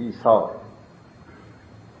بده. ایثار،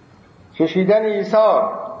 کشیدن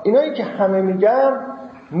ایثار. اینایی که همه میگم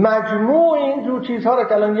مجموع این جور چیزها رو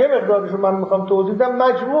که الان یه مقدارشو من میخوام توضیح بدم،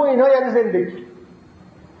 مجموع اینها یعنی زندگی.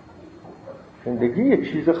 زندگی یه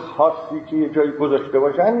چیز خاصی که یه جایی گذاشته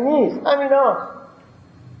باشن نیست، همینا.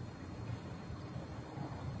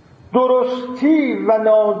 درستی و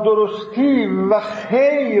نادرستی و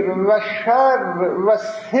خیر و شر و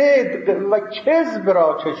صدق و کذب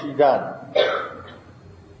را چشیدن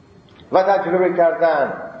و تجربه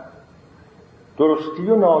کردن. درستی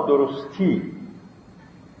و نادرستی،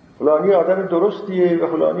 فلانی آدم درستیه و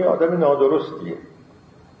فلانی آدم نادرستیه.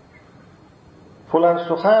 فلان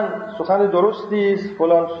سخن درستیست،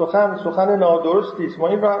 فلان سخن نادرستیست. ما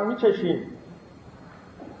این رو هم میچشیم.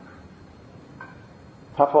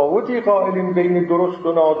 تفاوتی قائلیم بین درست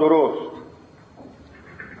و نادرست.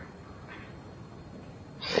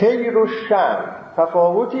 خیر و شر،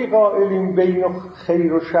 تفاوتی قائلیم بین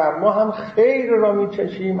خیر و شر. ما هم خیر را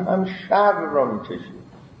میچشیم هم شر را میچشیم.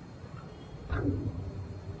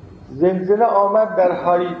 زلزله آمد در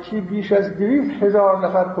هایتی، بیش از 200,000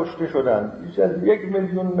 نفر کشته شدند، بیش از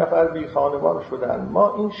 1,000,000 نفر بی خانمان شدند.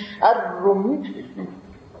 ما این شر رو میچشیم.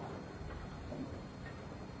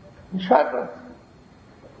 این شر است،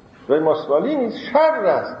 جای ماسوالی نیست، شر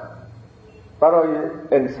است برای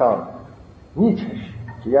انسان. میچشیم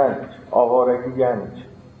که یعنی آوارگی، یعنی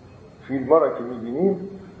فیلم ها را که میبینیم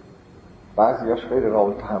بعضیاش خیلی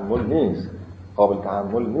قابل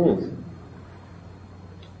تحمل نیست.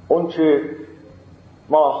 اون چه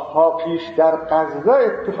ماها پیش در غزه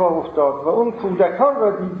اتفاق افتاد و اون کودکان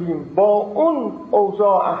را دیدیم با اون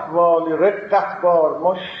اوضاع احوال رقتبار،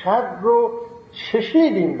 ما شر رو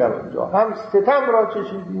چشیدیم در اونجا، هم ستم را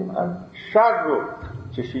چشیدیم هم شر رو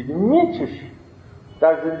چشیدیم. میچشیم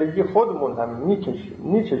در زندگی خودمون، هم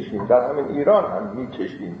میچشیم در همین ایران، هم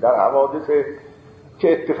میچشیم در حوادث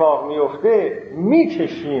که اتفاق میفته،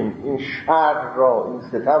 میچشیم این شر را، این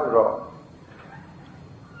ستم را.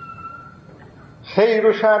 خیر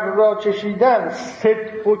و شر را چشیدن،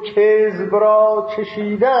 صدق و کذب را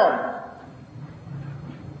چشیدن،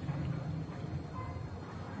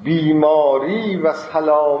 بیماری و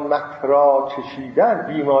سلامت را چشیدن.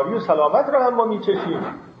 بیماری و سلامت را هم ما میچشیم.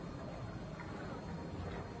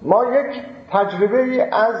 ما یک تجربه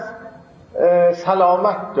از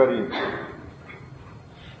سلامت داریم.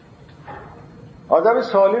 آدم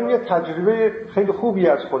سالم یه تجربه خیلی خوبی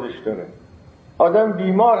از خودش داره. آدم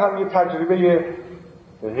بیمار هم یه تجربه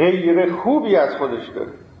غیر خوبی از خودش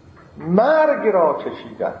داره. مرگ را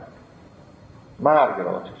چشیدن.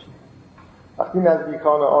 وقتی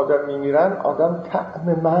نزدیکان آدم میمیرن، آدم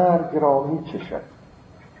طعم مرگ را میچشد،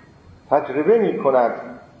 تجربه میکند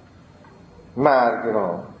مرگ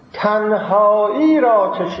را. تنهایی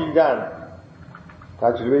را چشیدن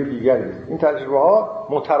تجربه دیگری است. این تجربه ها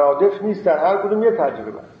مترادف نیستن، هر کدوم یه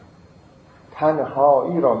تجربه است.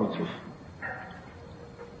 تنهایی را میچشید.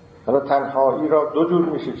 حالا تنهایی را دو جور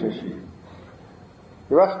میشه چشید.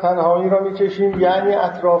 یه وقت تنهایی را میچشیم یعنی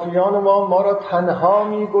اطرافیان ما را تنها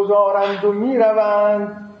میگذارند و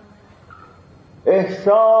میروند،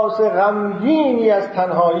 احساس غمگینی از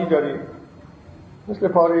تنهایی داریم، مثل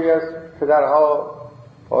پاره‌ای از پدرها،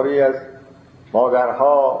 پاره‌ای از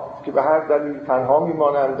مادرها که به هر دلیل تنها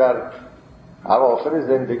میمانند در اواخر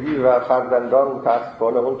زندگی و فرزندان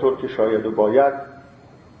متاسفانه اونطور که شاید و باید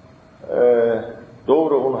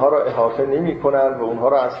دور اونها را احاطه نمی کنند و اونها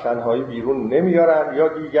را از تنهایی بیرون نمیارند، یا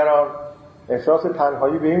دیگران احساس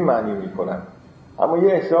تنهایی به این معنی می کنند. اما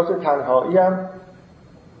یه احساس تنهایی هم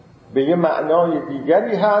به یه معنای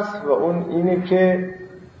دیگری هست و اون اینه که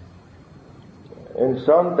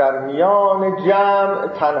انسان در میان جمع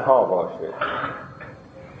تنها باشه،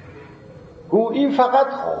 گویی فقط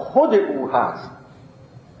خود او هست،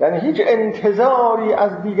 یعنی هیچ انتظاری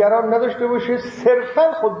از دیگران نداشته باشه،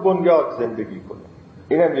 صرفا خود بنیاد زندگی کنه.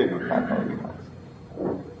 این هم یه جور تنهایی هست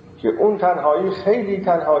که اون تنهایی خیلی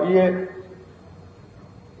تنهایی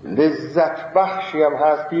لذت بخشی هم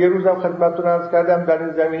هست که یه روزم خدمتتون عرض کردم در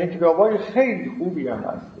این زمینه کتابای خیلی خوبی هم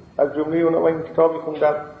هست. از جمله اونها این کتابی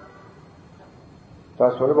خوندم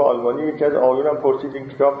ترجمه به آلمانی، یکی از آقایونم پرسید این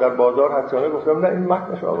کتاب در بازار هست یا نه، گفتم نه این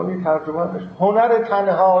متنش آلمانی، ترجمه‌اش هنر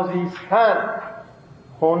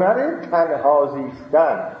تنها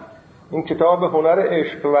زیستن. این کتاب هنر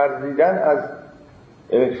عشق ورزیدن از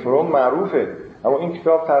الکترون معروفه، اما این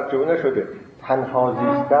کتاب ترجمه نشده. تنها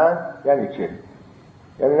زیستن یعنی چه؟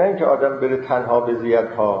 یعنی نه اینکه آدم بره تنها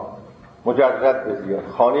بزید ها، مجرد بزید،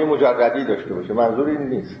 خانه مجردی داشته باشه، منظور این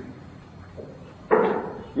نیست.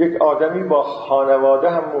 یک آدمی با خانواده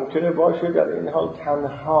هم ممکنه باشه در این حال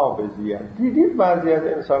تنها بزید. دیدید بعضی از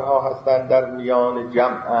انسان ها هستن در میان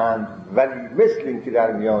جمعند ولی مثل این که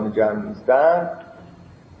در میان جمع نیستن.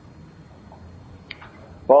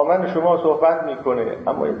 با من شما صحبت میکنه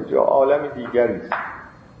اما یه جا عالم دیگری است.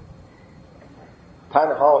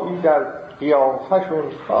 تنهایی در قیافشون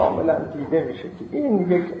کاملا دیده میشه که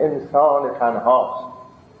این یک انسان تنهاست.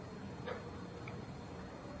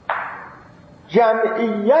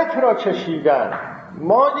 جمعیت را چشیدن،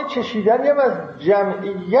 ما یه چشیدنی هم از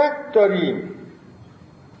جمعیت داریم.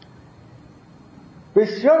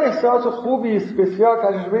 بسیار احساس خوبی است، بسیار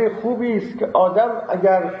تجربه خوبی است که آدم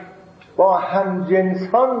اگر با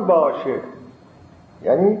همجنسان باشه،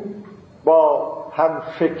 یعنی با هم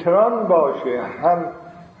فکران باشه، هم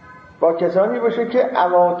با کسانی باشه که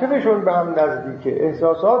عواطفشون به هم نزدیکه،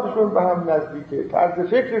 احساساتشون به هم نزدیکه، طرز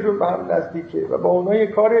فکرشون به هم نزدیکه و با اونها یه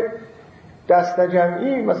کار دست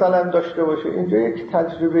جمعی مثلا داشته باشه، اینجا یک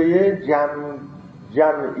تجربه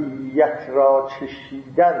جمعیت را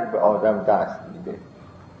چشیدن به آدم دست میده،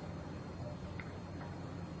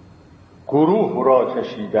 گروه را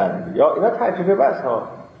چشیدن، یا اینا تجربه است ها،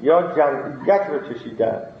 یا جمعیت را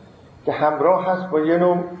چشیدن که همراه هست با یه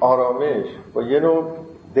نوع آرامش، با یه نوع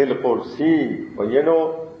دلقرصی، با یه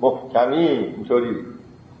نوع محکمی. اینطوری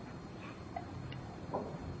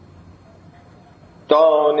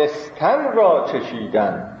دانستن را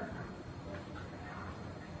چشیدن.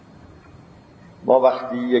 ما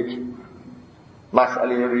وقتی یک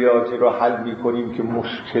مسئله ریاضی را حل می‌کنیم که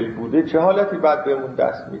مشکل بوده، چه حالتی بعد بهمون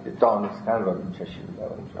دست میده؟ دانستن را می‌چشیم در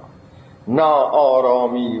اونجا.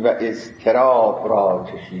 ناآرامی و اضطراب را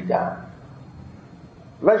چشیدن.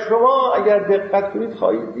 و شما اگر دقت کنید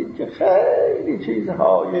خواهید دید که خیلی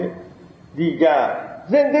چیزهای دیگر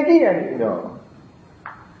زندگی، یعنی اینا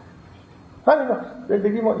همین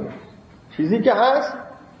زندگی ما، این چیزی که هست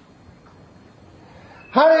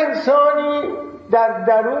هر انسانی در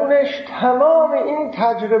درونش تمام این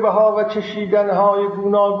تجربه ها و چشیدن های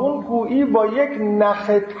گوناگون گویی با یک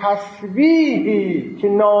نخ تسبیحی که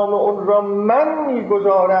نام اون را من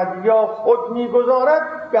میگذارد یا خود میگذارد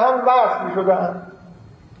به هم وصل شدن.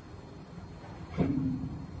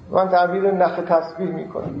 من تعبیر نخ تسبیح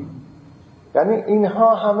میکنم، یعنی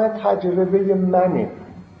اینها همه تجربه منه،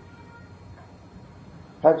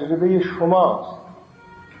 تجربه شماست.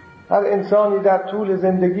 هر انسانی در طول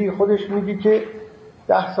زندگی خودش میگی که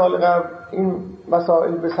 10 سال قبل این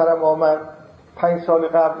مسائل به سرم آمد، 5 سال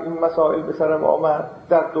قبل این مسائل به سرم آمد،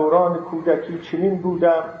 در دوران کودکی چنین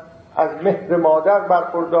بودم، از مهر مادر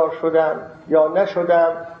برخوردار شدم یا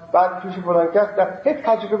نشدم، بعد پیش فلان کس در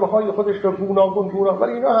تجربه های خودش رو گوناگون،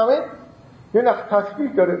 ولی اینا همه یه نخ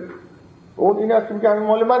تسبیح داره. اون این است که میگه همین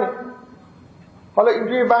مال منه. حالا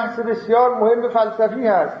اینجا یه بحث بسیار مهم فلسفی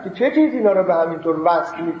هست که چه چیزی اینا رو به همینطور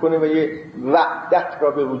وصل میکنه و یه وحدت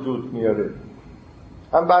را به وجود میاره.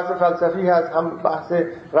 هم بحث فلسفی هست، هم بحث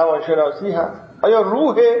روانشناسی هست. آیا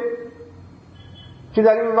روحه که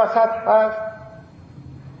در این وسط هست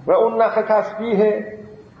و اون نخ تسبیحه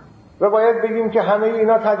و باید بگیم که همه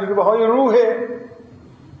اینا تجربه های روحه؟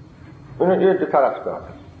 اون یه طرف داره.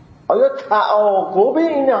 آیا تعاقب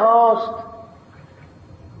اینهاست،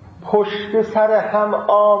 پشت سر هم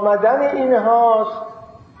آمدن اینهاست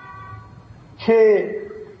که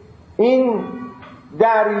این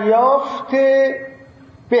دریافت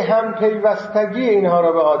به هم پیوستگی اینها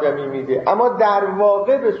را به آدمی میده، اما در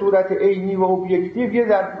واقع به صورت عینی و ابجکتیو یه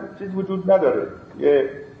در چیز وجود نداره، یه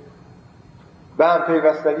به هم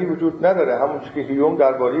پیوستگی وجود نداره. همون چیزی که هیوم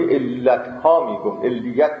درباره علت ها میگفت،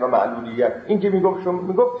 علیت و معلولیت. این که میگفت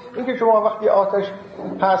این که شما وقتی آتش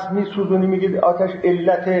هست میسوزونی میگید آتش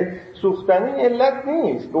علت سوختن، این علت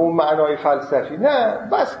نیست به اون معنای فلسفی، نه،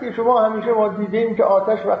 بس که شما همیشه ما دیدیم که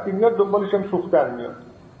آتش وقتی میاد دنبالش هم سوختن میاد.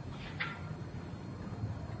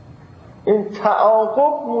 این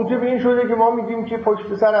تعاقب موجب این شده که ما میگیم که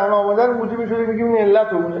پشت سر هم آمدن، موجب این شده میگیم این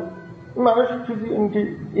علت اونه. این معناش چیزی این که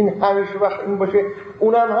این همیشه وقت این باشه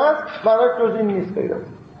اونم هست، معناش جز این نیست غیر از.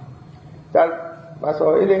 در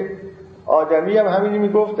مسائل آدمی هم همینی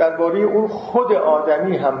میگفت، درباره اون خود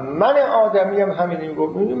آدمی هم، من آدمی هم همینی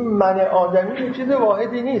میگفت. من آدمی یه چیز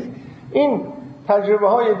واحدی نیست، این تجربه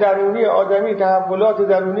های درونی آدمی، تحولات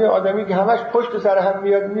درونی آدمی که همش پشت سر هم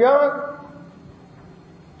میاد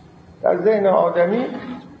در ذهن آدمی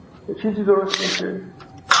چیزی درست میشه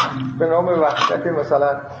به نام وحدت،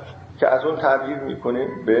 مثلا که از اون تعبیر میکنه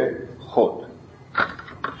به خود.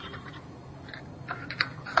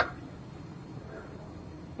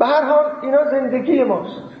 به هر حال اینا زندگی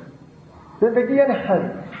ماست. زندگی یعنی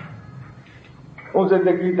همین، اون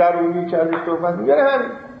زندگی درونی که ازش صحبت میگه یعنی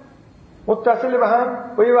همین، متصل به هم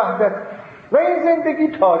با یه وحدت. و این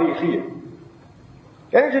زندگی تاریخیه.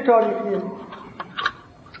 یعنی چه تاریخیه؟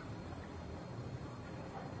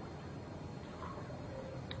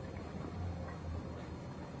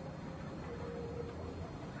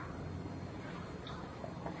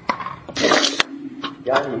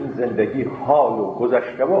 یعنی این زندگی حال و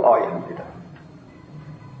گذشته و آینده داره.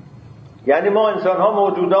 یعنی ما انسان ها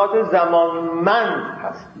موجودات زمانمند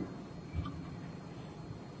هستیم.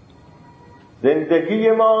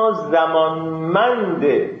 زندگی ما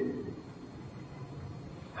زمانمنده.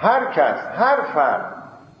 هر کس، هر فرد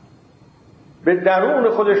به درون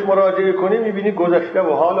خودش مراجعه کنه میبینی گذشته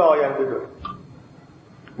و حال آینده داره.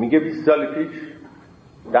 میگه 20 سال پیش،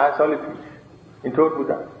 10 سال پیش اینطور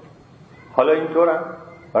بودم، حالا اینطورم،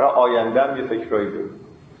 برای آینده هم یه فکرایی داره.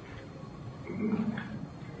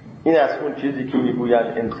 این از اون چیزی که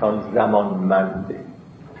میگوید انسان زمانمنده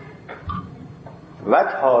و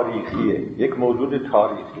تاریخیه، یک موجود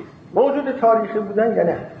تاریخی. موجود تاریخی بودن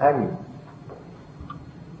یعنی همین،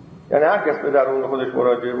 یعنی هر کس به درون خودش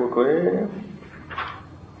مراجعه بکنه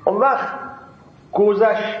اون وقت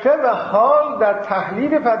گذشته و حال در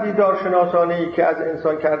تحلیل پدیدارشناسانه‌ای که از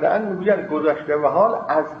انسان کرده‌اند میگویند گذشته و حال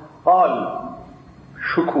از حال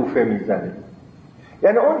شکوفه میزنه،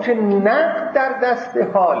 یعنی اون چه نقد در دست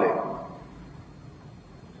حاله،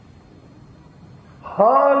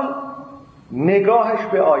 حال نگاهش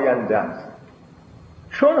به آینده است.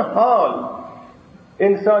 چون حال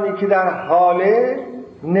انسانی که در حاله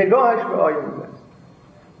نگاهش به آینده است،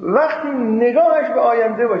 وقتی نگاهش به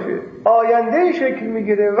آینده باشه آینده شکل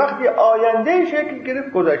میگیره، وقتی آینده شکل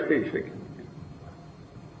گرفت گذشته شکل میگیره.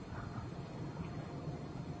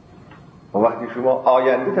 و وقتی شما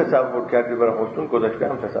آینده تصور کردی برای خودتون گذشته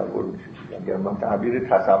هم تصور میشه. اگر من تعبیر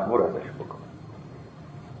تصور ازش بکنم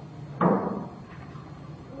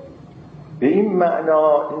به این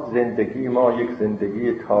معنا این زندگی ما یک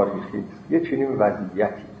زندگی تاریخی است، یه چنین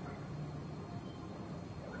وضعیتی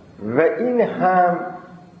و این هم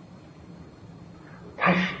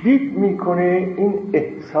تشدید میکنه این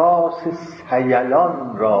احساس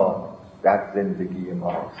سیلان را در زندگی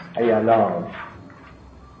ما، سیلان،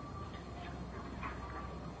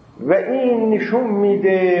 و این نشون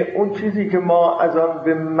میده اون چیزی که ما از آن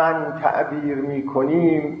به من تعبیر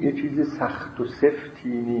میکنیم یه چیز سخت و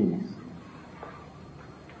سفتی نیست.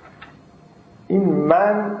 این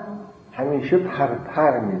من همیشه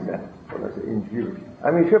پرپر میزن، خلاصه اینجوری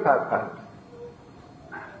همیشه پرپر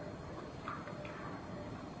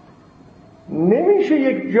نمیشه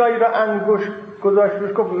یک جایی را انگشت گذاشت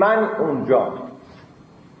روش گفت من اونجا،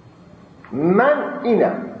 من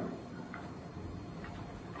اینم.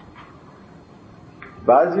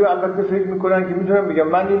 بعضی البته فکر میکنن که میتونم بگم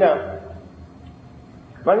من اینم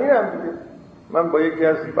دیگه. من با یکی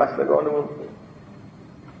از بستگانمون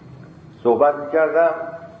صحبت میکردم،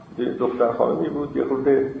 دختر خانمی بود، یه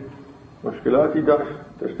خورده مشکلاتی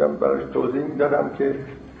داشتم براش توضیح میدادم که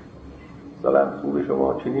مثلا خوب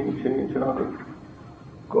شما چنین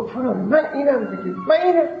گفت من اینم دیگه، من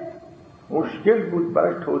اینم. مشکل بود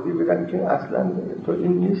براش توضیح بدم که اصلا تو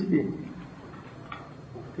این نیستی،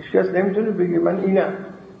 هیچ کس نمیتونه بگه من اینم،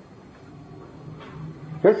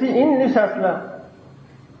 کسی این نیست اصلا.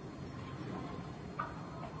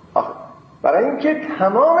 برای اینکه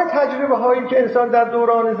تمام تجربه هایی که انسان در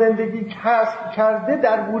دوران زندگی کسب کرده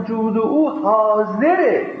در وجود او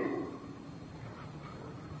حاضره.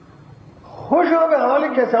 خوشا به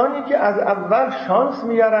حال کسانی که از اول شانس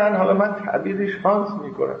میارن، حالا من تعبیر شانس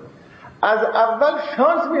میکنم، از اول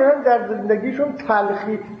شانس میارن در زندگیشون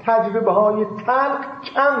تلخی، تجربه های تلخ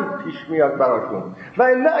کم پیش میاد براشون، و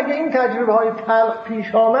الا اگه این تجربه های تلخ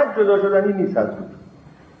پیش آمد جدا شدنی نیست از اون.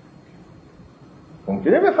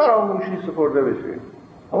 ممکنه به فراموشی سپرده بشه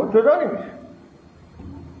اما جدا نمیشه.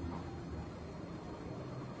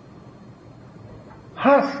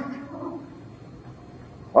 هست،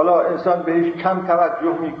 حالا انسان بهش کم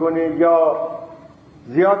توجه میکنه یا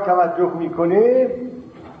زیاد توجه میکنه،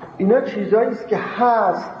 اینا چیزایی است که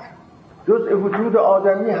هست، جزء وجود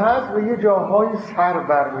آدمی هست و یه جاهای سر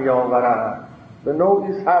برمی آورد، به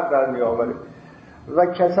نوعی سر برمی آورد. و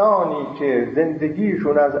کسانی که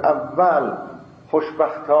زندگیشون از اول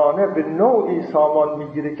خوشبختانه به نوعی سامان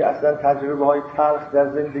میگیره که اصلا تجربه های تلخ در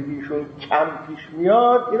زندگیشون کم پیش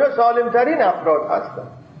میاد، اینا سالمترین افراد هستن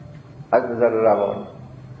از نظر روانی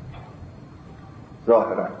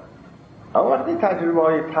ظاهرا. اما وقتی تجربه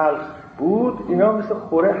های تلخ بود، اینا مثل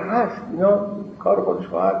خوره هست، اینا کار خودش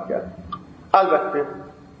خواهد کرد. البته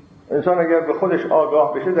انسان اگر به خودش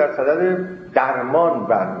آگاه بشه در صدد درمان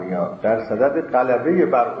برمیاد، در صدد غلبه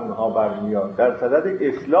بر اونها برمیاد، در صدد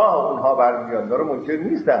اصلاح اونها برمیاد. داره منکر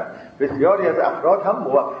نیستن، بسیاری از افراد هم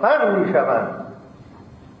موفق میشوند،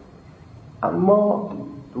 اما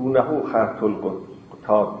دونه خرط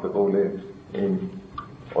القطاب به قول این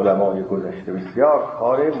علمای گذشته بسیار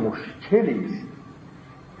کار مشکلی است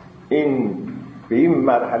این به این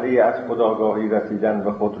مرحله از خودآگاهی رسیدن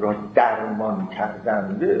و خود را درمان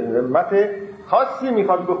کردن. همت خاصی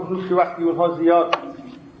میخواد، به خصوص که وقتی اونها زیاد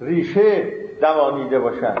ریشه دوانیده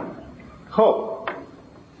باشن. خب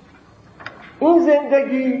این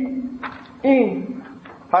زندگی این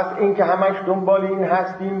پس این که همش دنبال این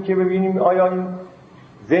هستیم که ببینیم آیا این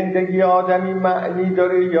زندگی آدمی معنی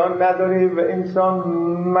داره یا نداره و انسان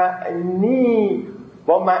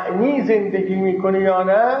با معنی زندگی میکنه یا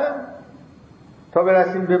نه، تا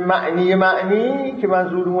برسیم به معنی که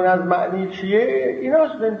منظورمون از معنی چیه.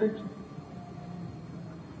 ایناست زندگی.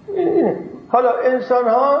 اینه. حالا انسان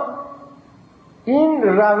ها این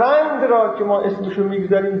روند را که ما اسمشو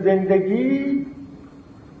میگذاریم زندگی،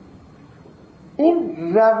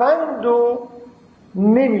 این روند رو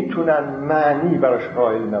نمیتونن معنی براش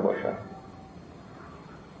قائل نباشن،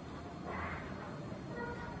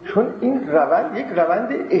 چون این روند یک روند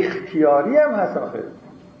اختیاری هم هست. آخر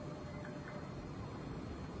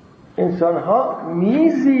انسان ها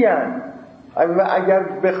میزین و اگر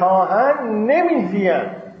بخواهن نمیزین.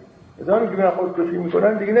 ازانی که میرن خودکشی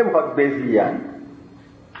میکنن دیگه نمیخواد بزین.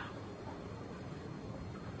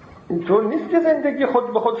 اینطور نیست که زندگی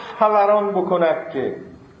خود به خود فوران بکند، که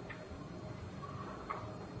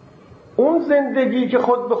اون زندگی که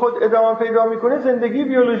خود به خود ادامه پیدا میکنه زندگی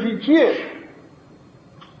بیولوژیکیه.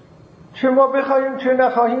 چه ما بخوایم چه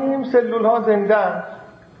نخواهیم سلول ها زنده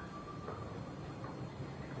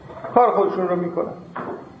کار خودشون رو میکنن،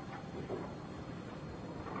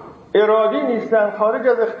 ارادی نیستن، خارج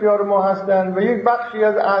از اختیار ما هستن و یک بخشی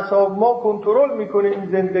از اعصاب ما کنترل میکنه این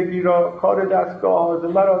زندگی را. کار دستگاه ها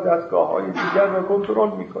مرا دستگاه های دیگر را کنترل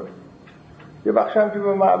میکنه. یه بخش هم که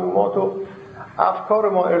به معلومات و افکار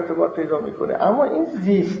ما ارتباط پیدا میکنه. اما این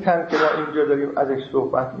زیستن که ما اینجا داریم ازش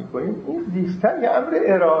صحبت میکنیم، این زیستن یه امر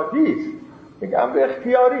ارادی است، یک امر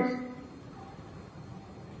اختیاری است.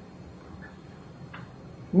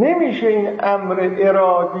 نمیشه این امر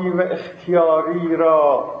ارادی و اختیاری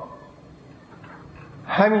را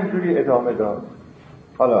همینجوری ادامه داد.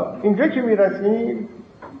 حالا اینجا که میرسیم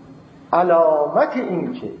علامت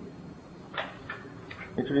این که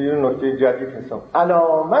میتونید این نکته جدید حساب،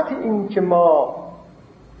 علامت این که ما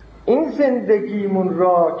این زندگیمون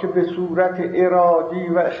را که به صورت ارادی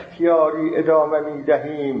و اختیاری ادامه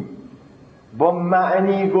میدهیم با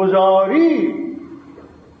معنی گذاری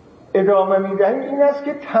ادامه میدهیم این است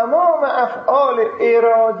که تمام افعال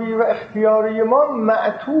ارادی و اختیاری ما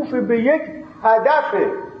معطوف به یک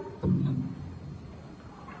هدفه.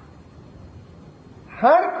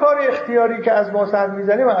 هر کار اختیاری که از ما سر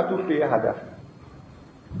میزنیم معطوف به یک هدفه،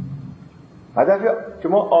 هدفی که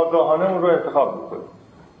ما آگاهانه اون رو انتخاب میکنیم.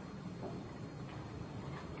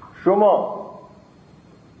 شما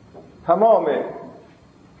تمام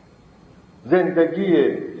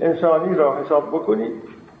زندگی انسانی را حساب بکنید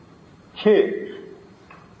که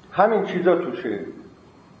همین چیزا توشه،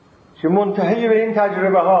 که منتهی به این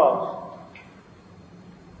تجربه هاست،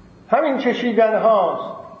 همین چشیدن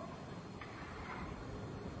هاست.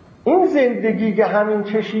 این زندگی که همین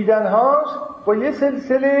چشیدن هاست با یه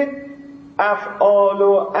سلسله افعال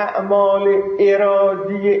و اعمال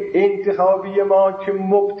ارادی انتخابی ما که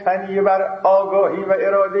مبتنی بر آگاهی و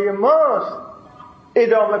اراده ماست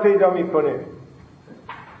ادامه پیدا میکنه.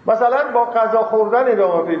 مثلا با غذا خوردن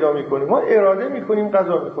ادامه پیدا میکنیم. ما اراده میکنیم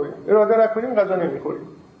غذا میخوریم، اراده نکنیم غذا نمیخوریم.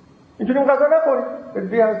 میتونیم غذا نخوریم،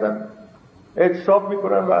 ادعی هستن اعتصاب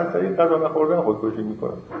میکنن و از طریق غذا نخوردن خودکشی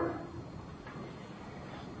میکنن.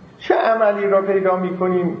 چه عملی را پیدا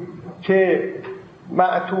میکنیم که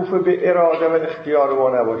معطوف به اراده و اختیار ما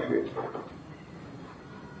نباشه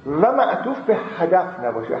و معطوف به هدف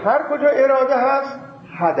نباشه؟ هر کجا اراده هست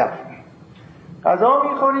هدف. غذا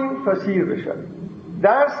میخوریم تا سیر بشویم،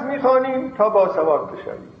 درس میخوانیم تا باسواد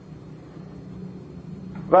بشویم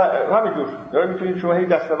و همینجور داره. میتونید شما هی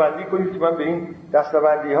دسته‌بندی کنید که من به این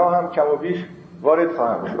دسته‌بندی ها هم کم و بیش وارد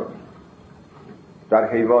خواهم شد.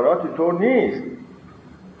 در حیوانات طور نیست.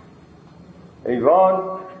 حیوان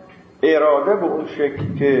اراده به اون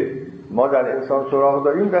شکلی که ما در انسان سراغ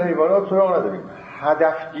داریم در حیوانات سراغ نداریم.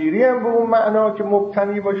 هدفگیری هم به اون معنا که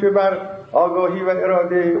مبتنی باشه بر آگاهی و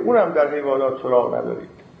اراده، اونم در حیوانات سراغ نداریم.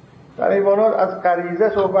 در حیوانات از غریزه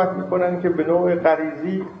صحبت میکنن که به نوع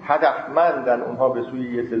غریزی هدفمندن اونها به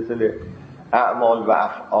سوی یه سلسله اعمال و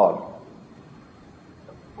افعال.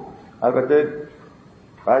 البته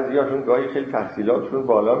بعضیاشون گاهی خیلی تحصیلاتشون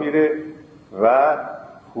بالا میره و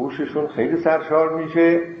هوششون خیلی سرشار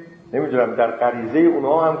میشه. نمیدونم در غریزه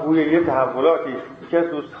اونها هم گویا یه تحولاتی. یکی از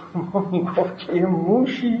دوستان ما میگفت که یه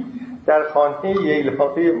موشی در خانه یه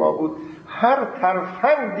علاقه ما بود، هر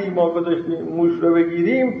ترفندی ما گذاشتیم موش رو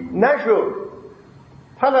بگیریم نشد،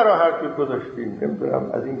 پله را هر جور گذاشتیم.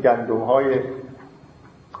 نمیدونم از این گندم های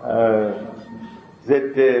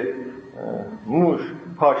ضد موش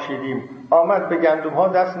پاشیدیم، آمد به گندم ها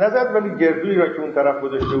دست نزد ولی گردویی را که اون طرف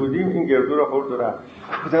گذاشته بودیم این گردو را خورد و رفت.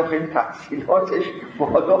 بودم خیلی تحصیلاتش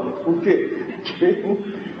بالا بوده که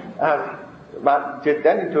من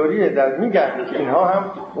جدا اینطوریه در میگن که اینها هم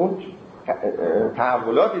اون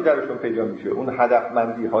تحولاتی درشون پیدا میشه، اون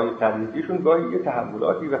هدفمندی های غریزیشون گاهی یه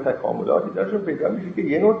تحولاتی و تکاملاتی درشون پیدا میشه که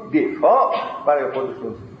یه نوع دفاع برای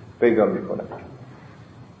خودشون پیدا میکنن.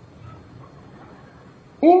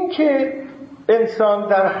 این که انسان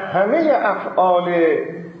در همه افعال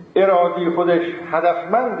ارادی خودش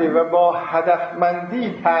هدفمنده و با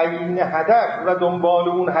هدفمندی تعیین هدف و دنبال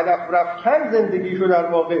اون هدف رفتن زندگیشو در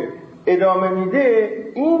واقع ادامه میده،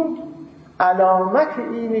 این علامت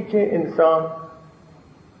اینی که انسان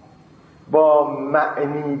با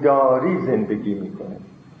معنیداری زندگی میکنه.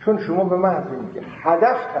 چون شما به محض اینکه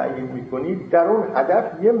هدف تعیین میکنید در اون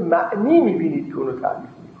هدف یه معنی میبینید که اونو تعریف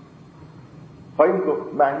میکنید. خواهیم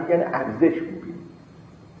گفت معنی یعنی ارزش میبینید.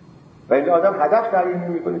 و این آدم هدف تعیین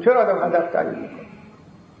نمیکنه. چرا آدم هدف تعیین میکنه؟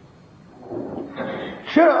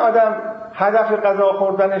 چرا آدم هدف غذا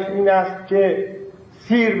خوردنش این است که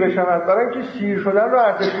سیر بشود؟ برای اینکه سیر شدن رو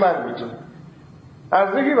ارزشمند میدونه،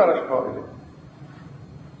 ارزشی براش قائله.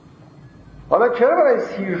 حالا چرا برای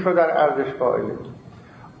سیر شدن ارزش قائله؟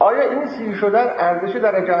 آیا این سیر شدن ارزش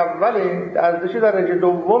درجه اوله، ارزش درجه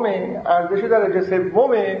دومه، ارزش درجه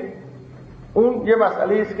سومه؟ اون یه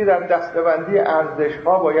مسئله است که در دسته‌بندی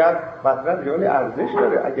ارزش‌ها باید مثلا جای ارزش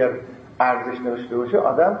داره. اگر ارزش نداشته باشه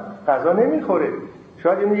آدم غذا نمیخوره.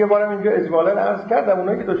 شاید اینو یه بارم اینجا اجمالاً عرض کردم،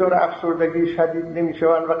 اونایی که دچار افسردگی شدید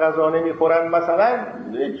نمیشون و غذا نمیخورن مثلا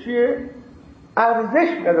چیه؟ ارزش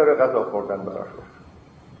نداره غذا خوردن براشون.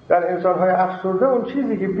 در انسان‌های افسرده اون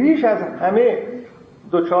چیزی که بیش از همه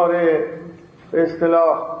دچار به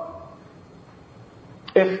اصطلاح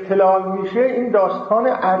اختلال میشه این داستان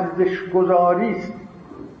ارزش‌گذاری است.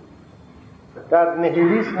 در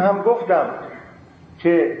نهیلیسم هم گفتم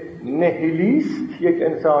که نهیلیست، یک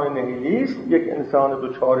انسان نهیلیست، یک انسان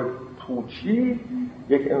دچار پوچی،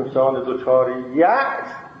 یک انسان دچار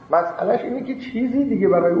یأس، مسئلهش اینه که چیزی دیگه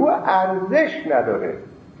برای او ارزش نداره.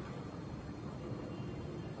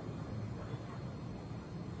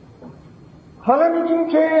 حالا میگیم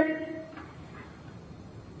که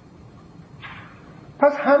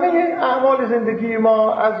پس همه اعمال زندگی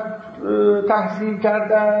ما از تحصیل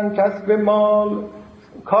کردن، کسب مال،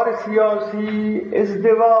 کار سیاسی،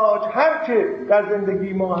 ازدواج، هر چه در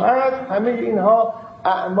زندگی ما هست، همه اینها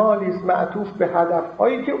اعمالی است معطوف به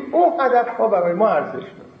هدف‌هایی که اون هدف‌ها برای ما ارزش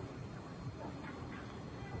داره.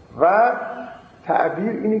 و تعبیر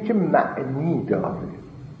اینه که معنی داره.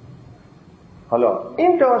 حالا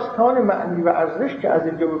این داستان معنی و ارزش که از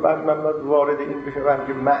اینجا به بعد من وارد این بشم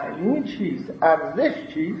که معنی چیست، ارزش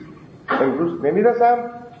چیست، امروز نمیرسم.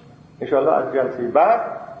 انشاءالله از جلسه بعد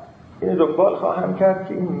این دنبال خواهم کرد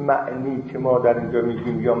که این معنی که ما در اینجا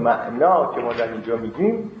میگیم یا معنا که ما در اینجا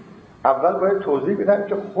میگیم، اول باید توضیح بدم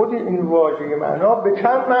که خود این واژه معنا به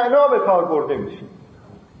چند معنا به کار برده میشه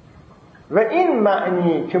و این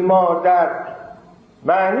معنی که ما در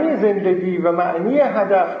معنی زندگی و معنی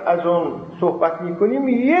هدف از اون صحبت میکنیم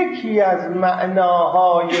یکی از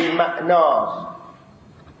معناهای معناست.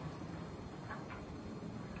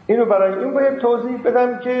 اینو برای این باید توضیح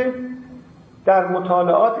بدم که در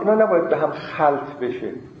مطالعات اینا نباید به هم خلط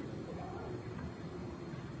بشه.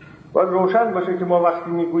 باید روشن باشه که ما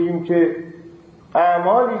وقتی میگوییم که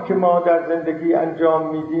اعمالی که ما در زندگی انجام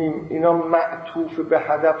میدیم اینا معطوف به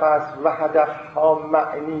هدف است و هدفها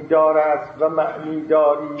معنی دار است و معنی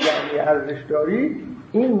داری یعنی ارزش داری.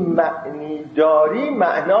 این معنی داری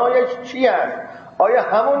معنایش چی است؟ آیا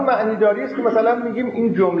همون معنی داری است که مثلا میگیم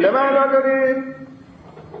این جمله معنا داره،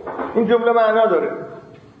 این جمله معنا داره؟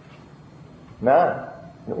 نه،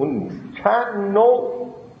 اون نیست. چند نوع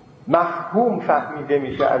مفهوم فهمیده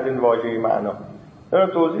میشه از این واژه معنا. من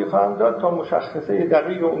توضیح خواهم داد تا مشخصه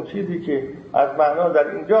دقیق اون چیزی که از معنا در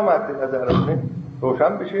اینجا مد نظرمونه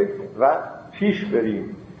روشن بشه و پیش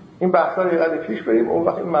بریم. این بحثا رو یاد پیش بریم، اون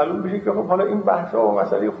وقت این معلوم بشه که خب حالا این بحثا و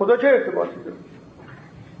مسئله خدا چه ارتباطی داره.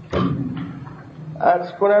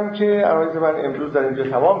 عرض کنم که عرایض من امروز در اینجا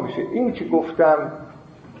تمام میشه. این که گفتم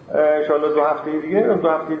انشاءالله 2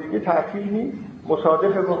 هفته دیگه تعطیل نیست،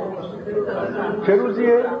 مصادفه با چه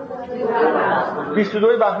روزیه؟ 22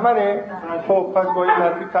 بهمنه. خب پس با این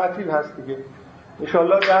ترتیب تعطیل هست دیگه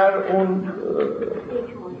انشاءالله در اون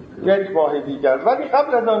 1 ماه دیگر. ولی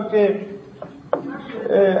قبل از آن که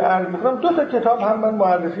عرض میکنم 2 تا کتاب هم من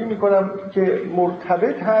معرفی میکنم که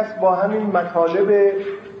مرتبط هست با همین مطالب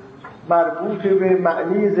مربوط به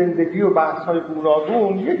معنی زندگی و بحث‌های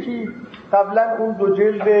گوناگون. یکی قبلا اون 2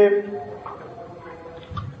 جلد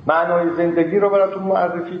معنای زندگی رو براتون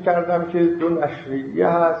معرفی کردم که 2 نشریه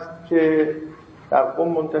هست که در قم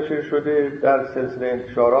منتشر شده در سلسله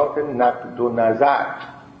انتشارات نقد و نظر.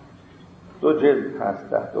 2 جلد هست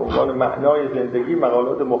تحت عنوان معنای زندگی،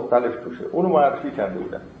 مقالات مختلف توشه. اونو معرفی کرده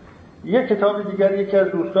بودم. یک کتاب دیگر یکی از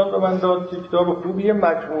دوستان رو من داد که کتاب خوبیه،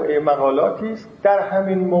 مجموعه مقالاتی است در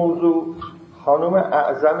همین موضوع. خانم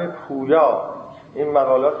اعظم پویا این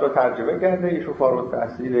مقالات رو ترجمه کرده. ایشون فارغ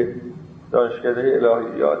التحصیل دانشکده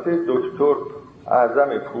الهیات، دکتر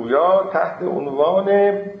اعظم پویا، تحت عنوان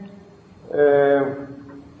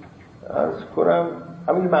عرض کنم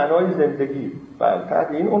همین معنای زندگی، تحت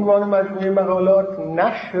این عنوان مجموعه مقالات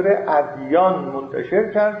نشر ادیان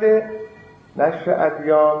منتشر کرده نشر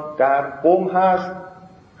ادیان در قم هست.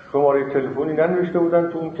 شماره تلفنی ننوشته بودن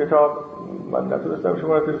تو اون کتاب، من نتونستم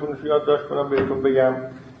شماره تلفنش یادداشت کنم بهتون بگم.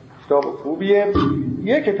 کتاب خوبیه.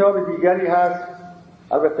 یه کتاب دیگری هست،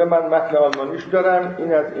 البته من متن آلمانیش دارم،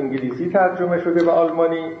 این از انگلیسی ترجمه شده به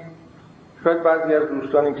آلمانی، شاید بعضی از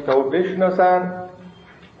دوستان این کتابو بشناسن.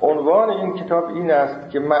 عنوان این کتاب این است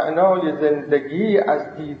که معنای زندگی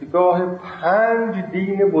از دیدگاه 5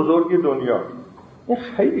 دین بزرگ دنیا. این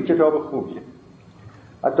خیلی کتاب خوبیه.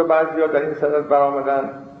 حتی بعضی‌ها در این صدد برآمدن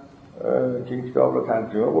که این کتاب رو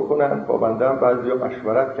ترجمه بکنن. با بنده هم بعضی‌ها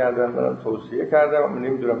مشورت کردن، منم توصیه کردم، اما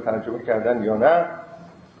نمیدونم ترجمه کردن یا نه.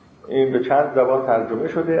 این به چند زبان ترجمه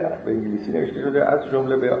شده، به انگلیسی نوشته شده، از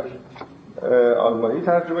جمله به آلمانی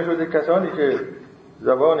ترجمه شده. کسانی که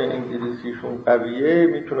زبان انگلیسیشون قویه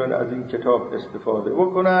میتونن از این کتاب استفاده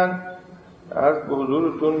بکنن. از به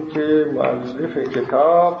حضورتون که مؤلف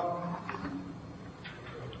کتاب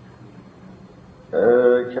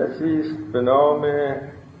کسی است به نام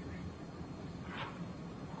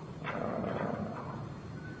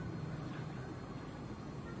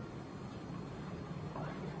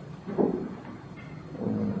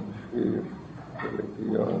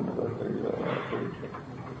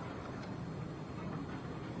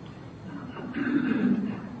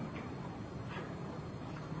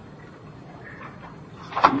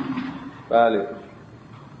بله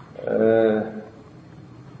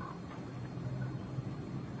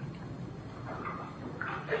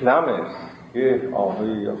کلامرز، یه آقای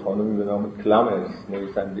یا خانمی به نام کلامرز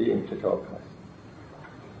نویسنده این کتاب هست.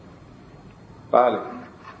 بله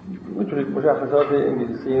میتونید مشخصات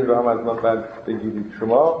انگلیسی این رو هم از من بعد بگیرید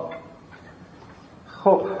شما.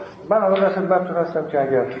 خب من اول در خدمتتون هستم که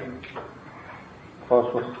اگر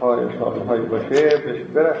پاسخ‌های سوال‌هایی باشه بهش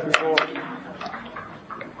برسیم و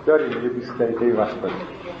داریم یه 20 دقیقه وقت داریم.